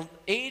in the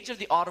age of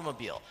the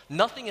automobile.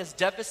 Nothing has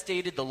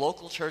devastated the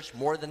local church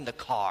more than the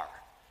car.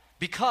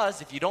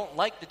 Because if you don't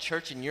like the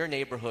church in your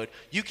neighborhood,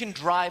 you can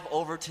drive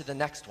over to the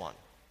next one.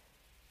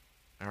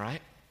 All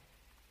right?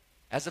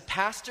 As a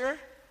pastor,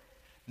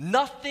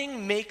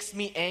 nothing makes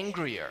me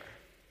angrier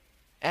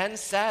and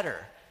sadder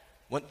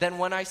than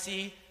when I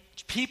see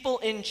people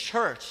in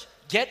church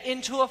get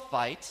into a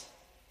fight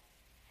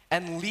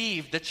and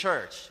leave the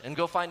church and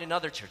go find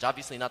another church.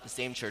 Obviously not the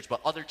same church,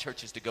 but other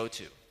churches to go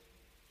to.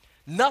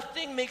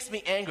 Nothing makes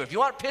me angry. If you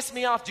want to piss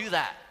me off, do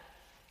that.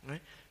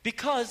 Right?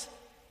 Because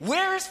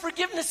where is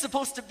forgiveness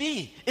supposed to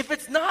be? If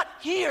it's not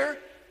here,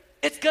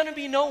 it's going to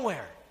be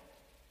nowhere.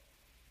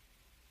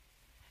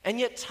 And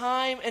yet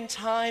time and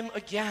time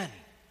again,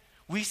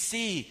 we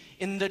see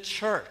in the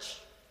church,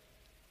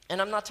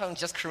 and I'm not talking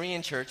just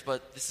Korean church,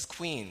 but this is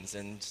Queens,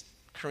 and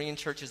Korean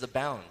churches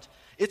abound.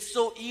 It's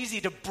so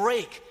easy to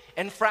break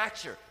and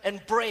fracture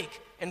and break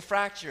and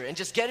fracture and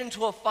just get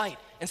into a fight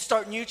and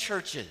start new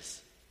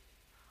churches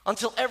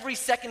until every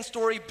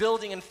second-story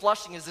building in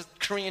Flushing is a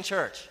Korean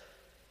church.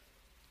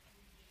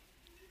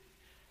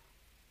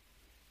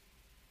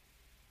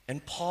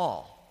 And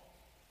Paul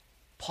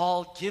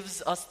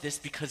gives us this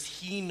because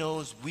he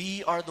knows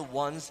we are the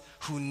ones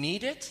who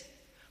need it,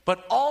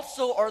 but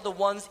also are the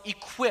ones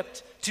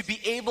equipped to be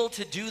able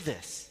to do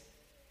this.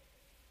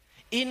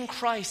 In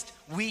Christ,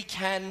 we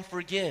can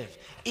forgive.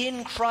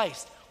 In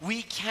Christ,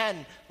 we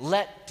can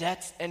let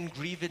debts and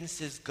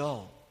grievances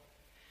go.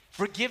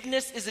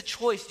 Forgiveness is a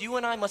choice you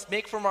and I must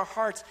make from our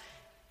hearts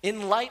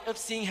in light of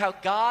seeing how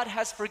God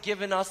has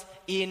forgiven us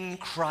in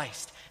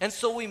Christ. And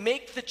so we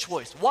make the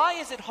choice. Why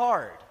is it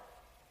hard?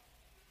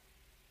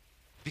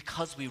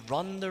 Because we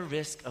run the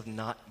risk of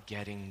not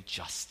getting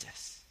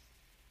justice.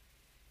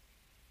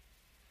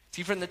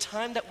 See, from the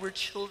time that we're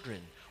children,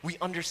 we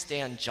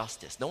understand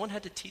justice. No one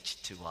had to teach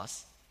it to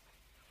us.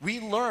 We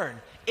learn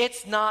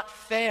it's not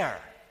fair.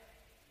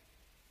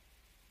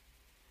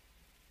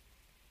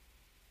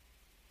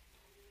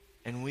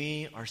 And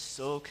we are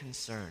so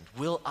concerned.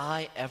 Will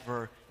I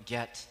ever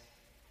get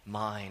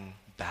mine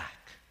back?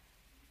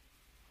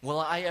 Will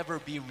I ever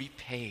be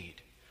repaid?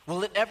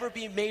 Will it ever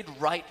be made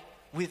right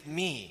with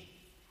me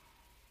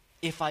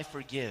if I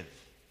forgive?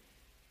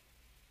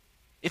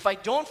 If I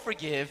don't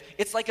forgive,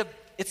 it's like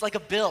a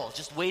bill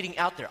just waiting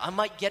out there. I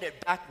might get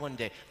it back one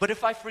day. But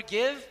if I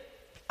forgive,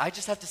 I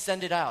just have to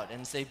send it out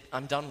and say,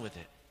 I'm done with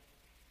it.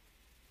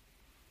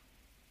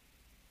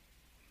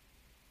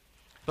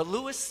 But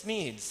Lewis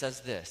Smedes says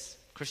this,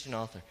 Christian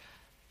author,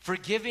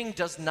 forgiving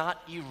does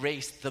not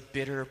erase the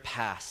bitter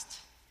past.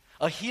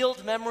 A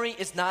healed memory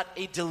is not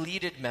a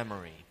deleted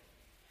memory.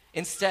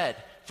 Instead,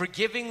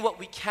 forgiving what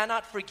we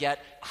cannot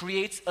forget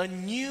creates a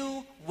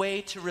new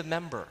way to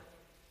remember.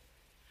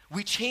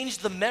 We change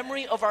the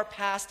memory of our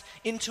past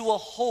into a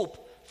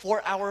hope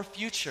for our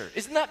future.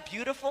 Isn't that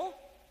beautiful?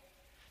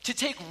 To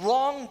take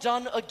wrong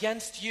done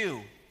against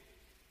you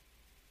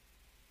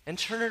and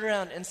turn it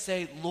around and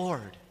say,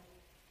 Lord,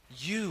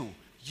 you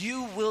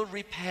will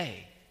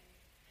repay.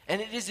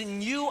 And it is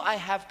in you I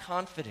have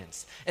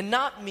confidence, and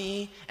not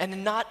me,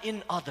 and not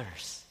in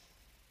others.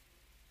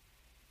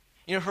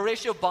 You know,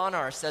 Horatio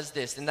Bonar says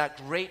this in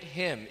that great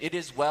hymn, It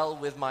Is Well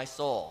With My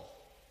Soul.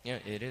 You know,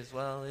 it is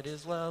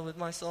well with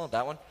my soul.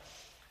 That one.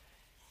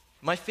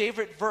 My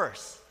favorite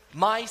verse,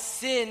 my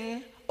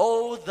sin,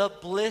 oh, the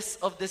bliss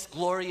of this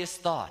glorious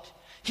thought.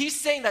 He's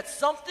saying that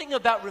something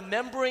about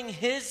remembering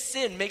his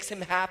sin makes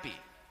him happy.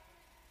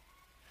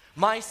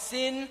 My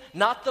sin,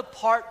 not the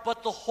part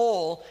but the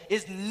whole,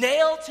 is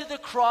nailed to the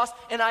cross,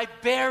 and I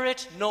bear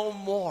it no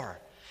more.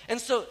 And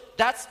so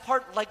that's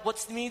part like what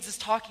Smedes is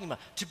talking about,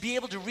 to be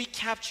able to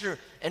recapture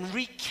and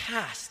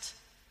recast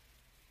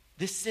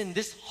this sin,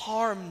 this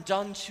harm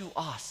done to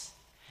us,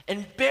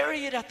 and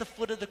bury it at the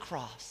foot of the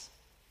cross.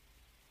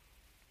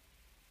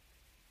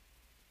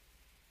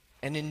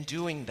 And in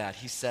doing that,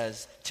 he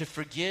says, to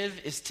forgive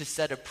is to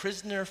set a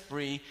prisoner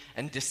free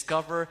and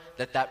discover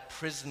that that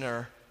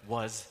prisoner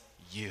was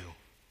you.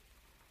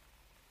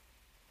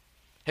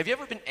 Have you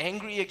ever been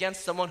angry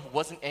against someone who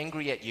wasn't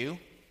angry at you?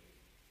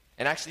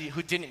 And actually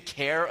who didn't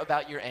care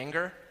about your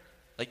anger?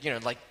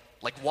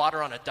 Like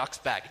water on a duck's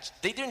back.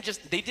 They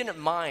didn't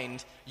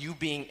mind you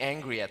being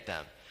angry at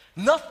them.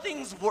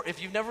 Nothing's worse.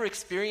 If you've never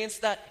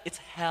experienced that, it's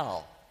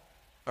hell.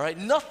 All right?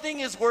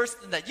 Nothing is worse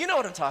than that. You know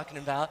what I'm talking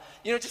about.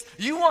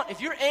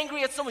 If you're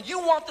angry at someone, you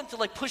want them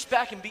to push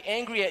back and be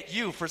angry at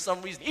you for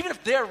some reason, even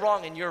if they're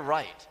wrong and you're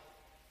right.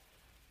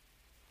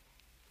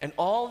 And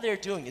all they're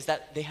doing is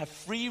that they have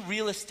free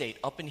real estate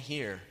up in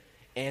here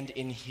and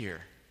in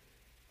here.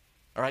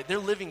 All right? They're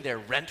living there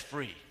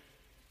rent-free.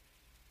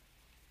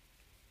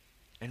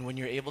 And when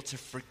you're able to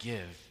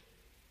forgive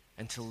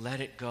and to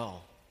let it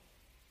go,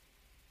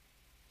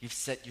 you've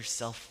set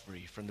yourself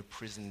free from the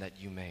prison that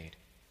you made.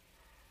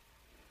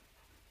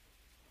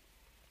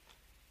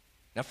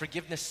 Now,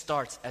 forgiveness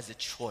starts as a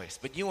choice,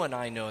 but you and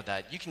I know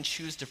that you can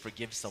choose to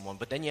forgive someone,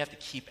 but then you have to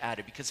keep at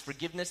it because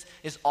forgiveness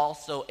is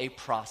also a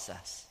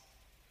process.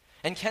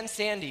 And Ken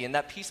Sande, in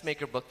that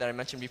Peacemaker book that I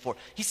mentioned before,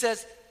 he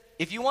says,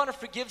 if you want to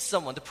forgive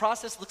someone, the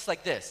process looks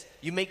like this.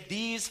 You make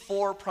these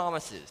 4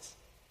 promises.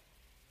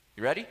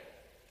 You ready?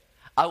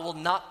 I will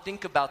not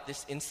think about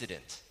this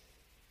incident.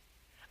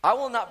 I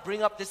will not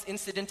bring up this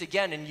incident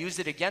again and use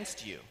it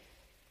against you.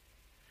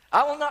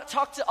 I will not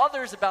talk to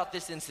others about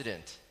this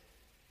incident.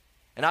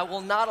 And I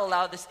will not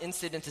allow this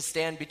incident to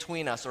stand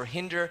between us or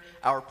hinder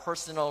our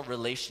personal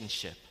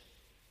relationship.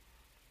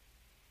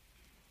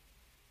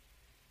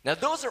 Now,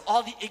 those are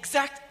all the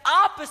exact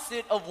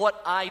opposite of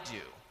what I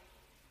do.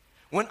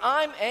 When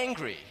I'm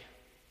angry,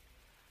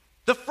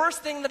 the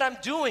first thing that I'm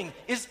doing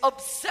is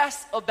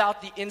obsess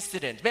about the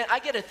incident. Man, I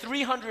get a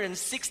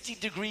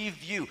 360-degree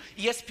view.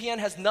 ESPN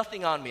has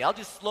nothing on me. I'll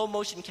do slow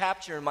motion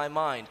capture in my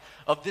mind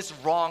of this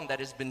wrong that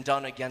has been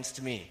done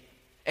against me.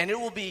 And it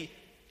will be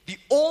the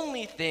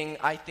only thing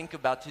I think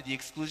about to the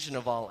exclusion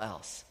of all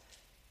else.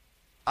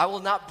 I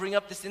will not bring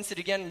up this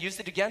incident again and use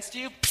it against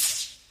you.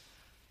 Psst.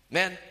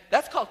 Man,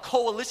 that's called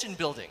coalition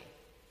building.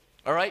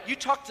 All right? You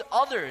talk to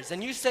others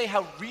and you say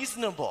how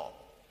reasonable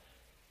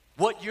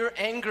what your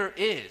anger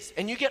is.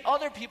 And you get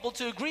other people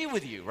to agree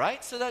with you,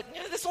 right? So that,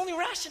 that's only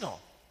rational.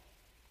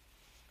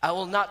 I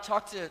will not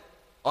talk to...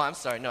 Oh, I'm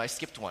sorry. No, I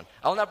skipped one.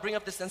 I will not bring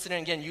up this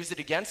incident again and use it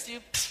against you.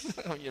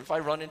 If I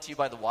run into you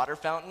by the water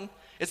fountain,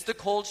 it's the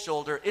cold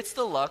shoulder, it's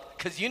the luck,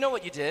 because you know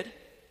what you did.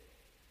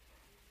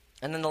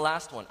 And then the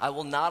last one, I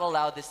will not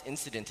allow this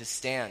incident to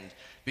stand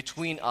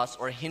between us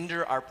or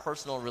hinder our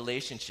personal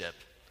relationship.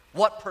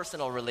 What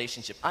personal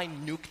relationship? I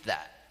nuked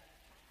that.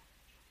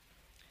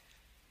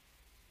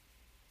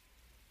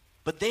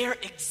 But they are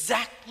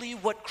exactly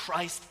what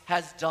Christ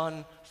has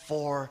done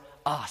for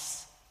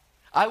us.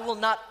 I will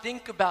not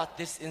think about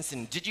this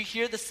incident. Did you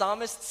hear the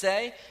psalmist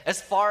say,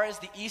 as far as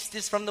the east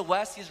is from the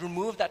west, he has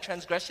removed that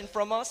transgression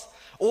from us?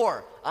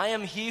 Or, I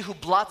am he who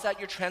blots out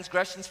your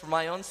transgressions for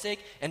my own sake,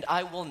 and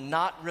I will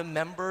not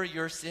remember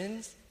your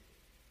sins?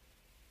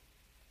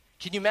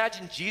 Can you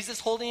imagine Jesus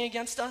holding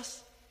against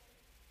us?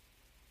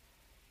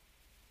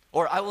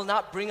 Or, I will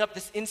not bring up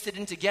this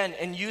incident again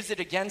and use it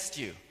against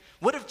you.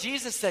 What if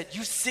Jesus said,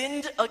 you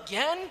sinned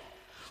again?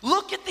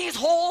 Look at these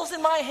holes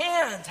in my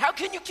hands. How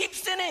can you keep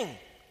sinning?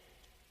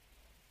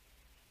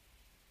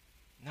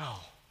 No,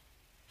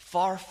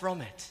 far from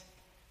it.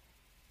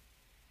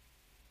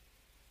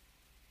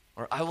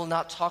 Or I will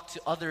not talk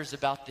to others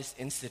about this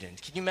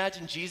incident. Can you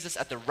imagine Jesus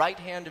at the right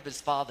hand of his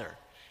Father,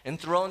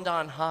 enthroned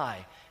on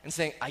high, and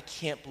saying, I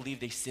can't believe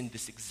they sinned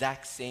this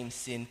exact same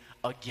sin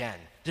again.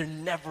 They're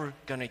never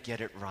going to get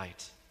it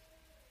right.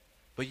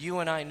 But you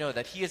and I know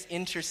that he is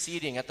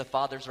interceding at the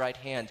Father's right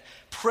hand,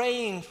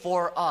 praying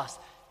for us,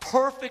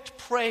 perfect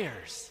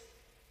prayers.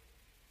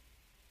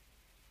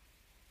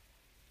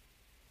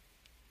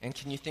 And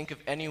can you think of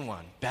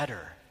anyone better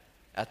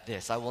at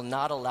this? I will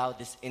not allow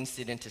this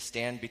incident to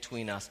stand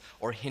between us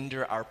or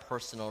hinder our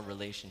personal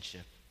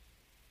relationship.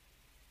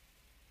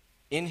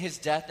 In his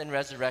death and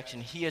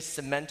resurrection, he has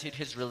cemented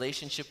his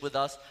relationship with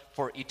us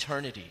for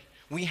eternity.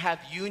 We have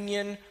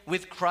union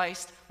with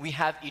Christ. We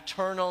have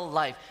eternal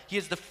life. He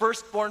is the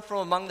firstborn from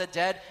among the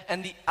dead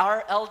and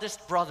our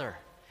eldest brother.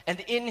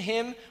 And in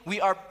him, we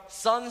are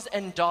sons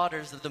and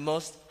daughters of the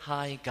Most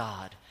High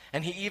God.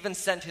 And he even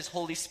sent his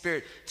Holy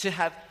Spirit to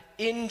have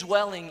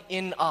indwelling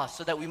in us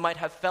so that we might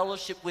have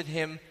fellowship with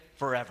him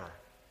forever,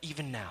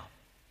 even now.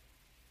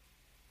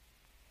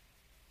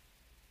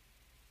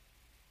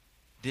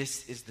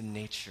 This is the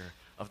nature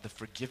of the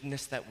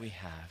forgiveness that we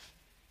have.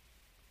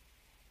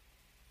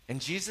 And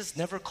Jesus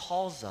never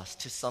calls us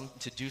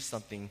to do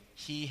something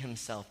he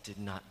himself did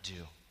not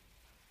do.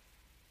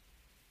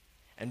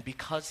 And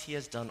because he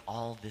has done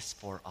all this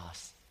for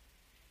us,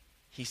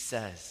 he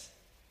says,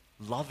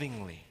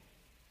 lovingly,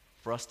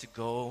 for us to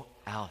go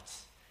out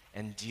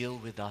and deal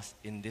with us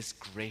in this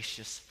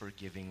gracious,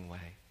 forgiving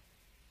way.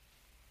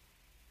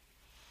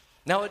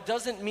 Now, it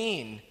doesn't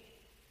mean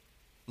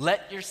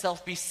let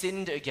yourself be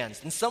sinned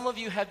against. And some of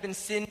you have been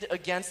sinned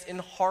against in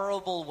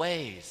horrible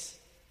ways.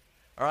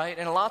 All right?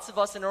 And lots of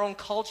us in our own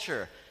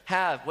culture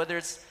have, whether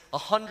it's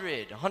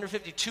 100,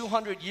 150,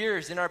 200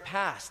 years in our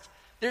past,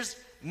 there's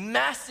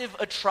massive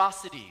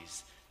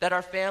atrocities that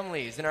our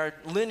families and our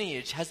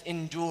lineage has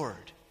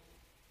endured.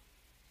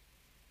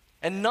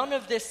 And none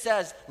of this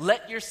says,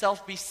 let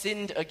yourself be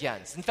sinned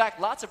against. In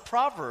fact, lots of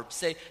proverbs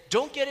say,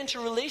 don't get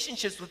into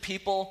relationships with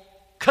people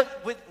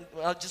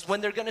just when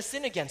they're going to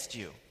sin against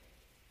you.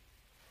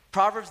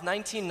 Proverbs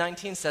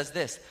 19:19 says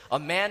this, a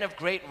man of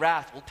great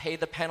wrath will pay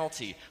the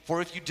penalty,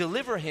 for if you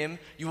deliver him,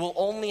 you will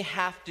only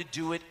have to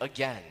do it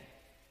again.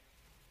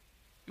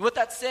 What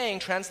that's saying,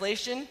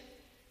 translation,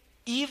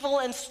 evil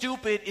and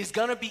stupid is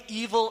going to be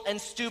evil and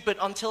stupid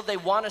until they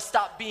want to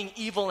stop being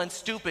evil and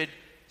stupid.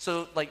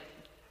 So,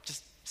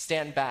 just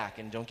stand back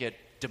and don't get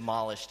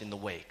demolished in the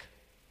wake.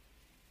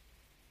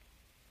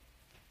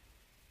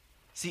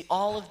 See,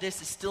 all of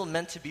this is still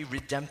meant to be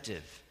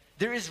redemptive.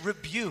 There is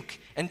rebuke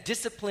and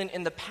discipline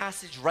in the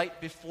passage right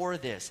before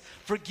this.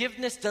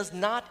 Forgiveness does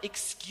not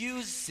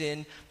excuse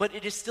sin, but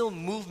it is still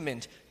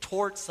movement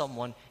towards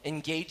someone,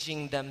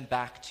 engaging them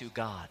back to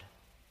God.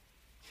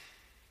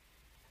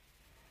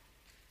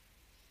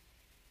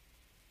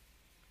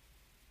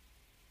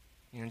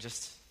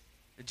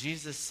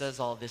 Jesus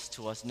says all this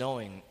to us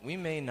knowing we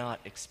may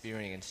not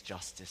experience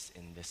justice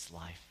in this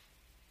life.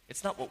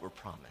 It's not what we're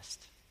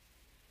promised.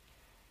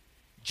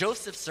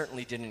 Joseph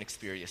certainly didn't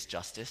experience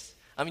justice.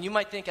 I mean, you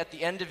might think at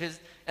the end of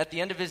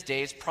his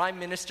days, prime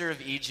minister of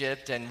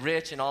Egypt and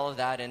rich and all of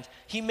that, and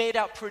he made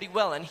out pretty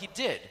well, and he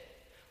did.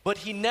 But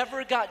he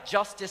never got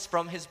justice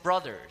from his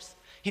brothers.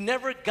 He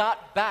never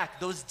got back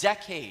those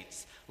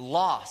decades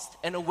lost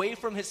and away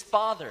from his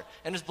father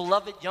and his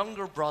beloved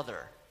younger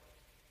brother.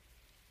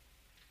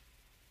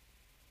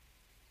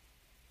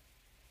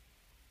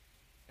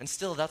 And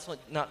still, that's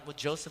not what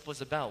Joseph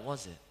was about,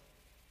 was it?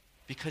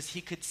 Because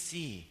he could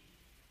see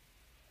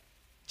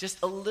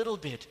just a little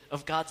bit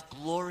of God's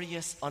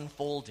glorious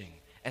unfolding,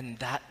 and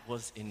that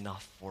was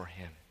enough for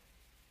him.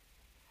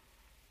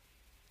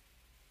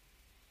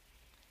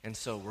 And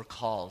so we're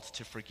called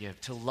to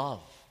forgive, to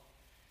love.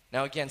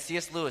 Now again,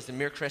 C.S. Lewis in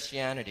Mere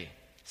Christianity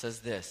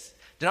says this: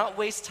 do not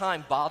waste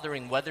time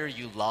bothering whether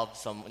you love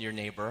your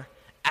neighbor.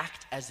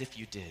 Act as if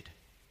you did.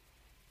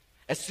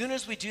 As soon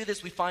as we do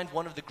this, we find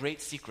one of the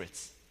great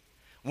secrets.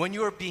 When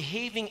you are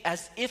behaving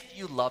as if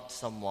you loved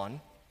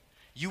someone,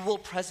 you will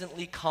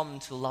presently come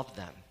to love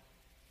them.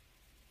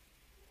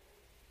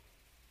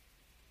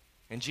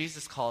 And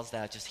Jesus calls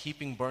that just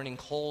heaping burning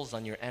coals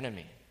on your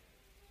enemy.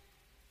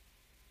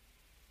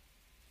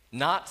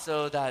 Not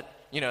so that,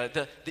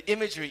 the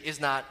imagery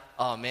is not,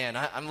 oh man,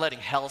 I'm letting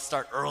hell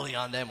start early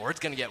on them, or it's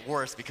going to get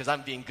worse because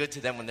I'm being good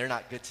to them when they're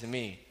not good to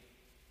me.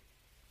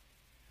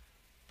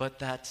 But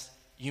that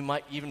you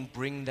might even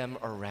bring them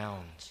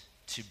around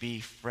to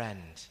be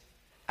friend,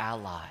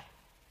 ally,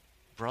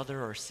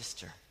 brother or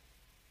sister,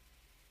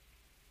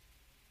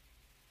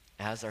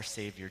 as our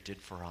Savior did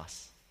for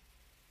us.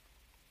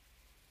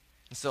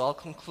 And so I'll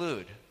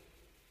conclude.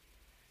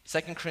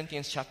 2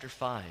 Corinthians chapter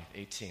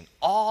 5:18.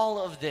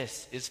 All of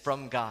this is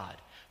from God,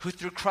 who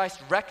through Christ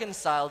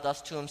reconciled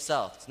us to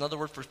himself. It's another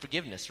word for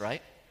forgiveness,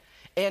 right?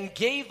 And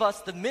gave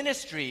us the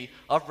ministry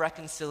of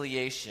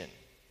reconciliation.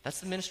 That's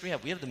the ministry we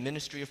have. We have the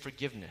ministry of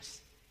forgiveness.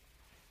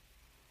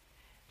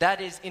 That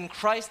is, in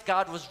Christ,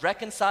 God was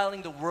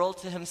reconciling the world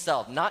to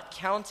himself, not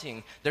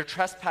counting their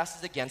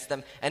trespasses against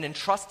them, and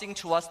entrusting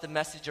to us the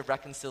message of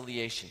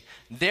reconciliation.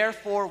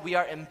 Therefore, we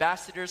are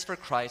ambassadors for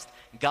Christ,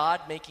 God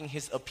making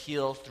his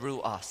appeal through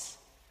us.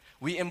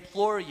 We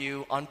implore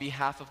you on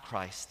behalf of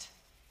Christ,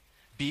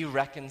 be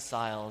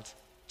reconciled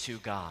to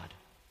God.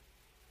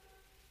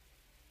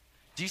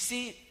 Do you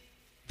see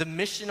the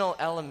missional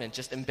element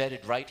just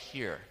embedded right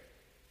here?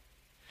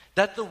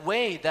 That the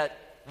way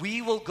that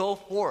we will go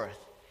forth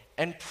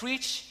and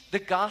preach the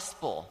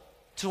gospel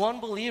to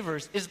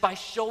unbelievers is by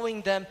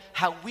showing them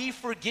how we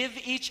forgive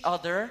each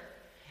other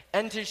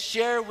and to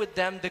share with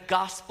them the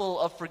gospel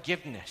of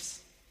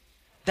forgiveness.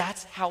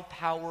 That's how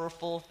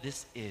powerful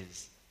this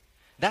is.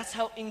 That's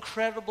how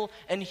incredible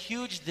and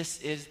huge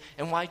this is,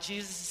 and why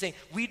Jesus is saying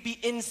we'd be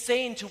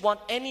insane to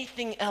want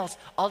anything else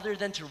other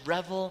than to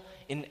revel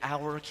in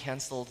our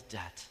canceled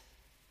debt.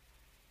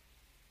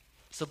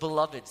 So,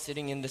 beloved,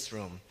 sitting in this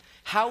room,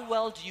 how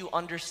well do you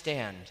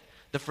understand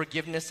the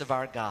forgiveness of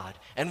our God?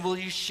 And will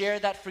you share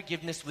that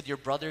forgiveness with your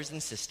brothers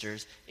and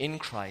sisters in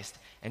Christ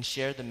and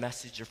share the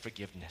message of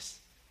forgiveness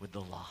with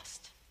the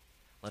lost?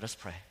 Let us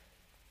pray.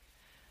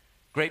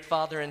 Great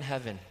Father in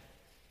heaven,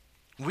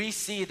 we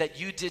see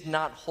that you did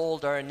not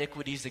hold our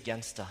iniquities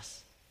against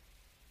us,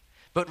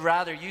 but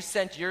rather you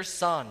sent your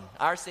Son,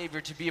 our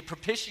Savior, to be a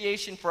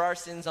propitiation for our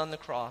sins on the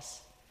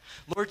cross.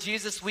 Lord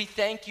Jesus, we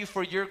thank you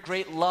for your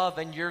great love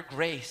and your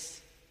grace.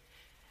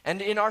 And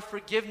in our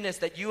forgiveness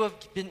that you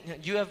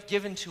have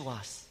given to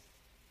us,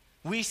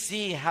 we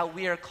see how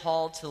we are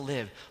called to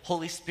live.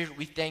 Holy Spirit,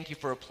 we thank you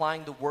for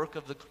applying the work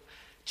of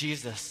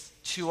Jesus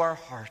to our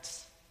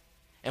hearts.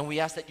 And we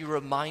ask that you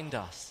remind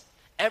us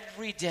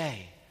every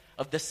day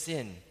of the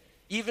sin,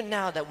 even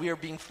now that we are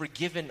being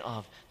forgiven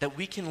of, that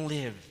we can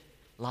live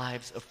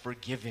lives of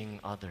forgiving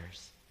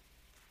others.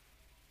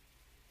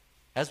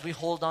 As we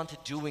hold on to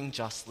doing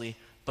justly,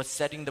 but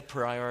setting the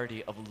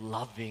priority of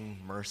loving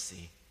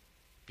mercy,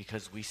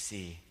 because we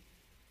see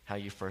how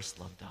you first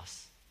loved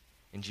us.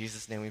 In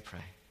Jesus' name we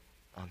pray.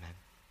 Amen.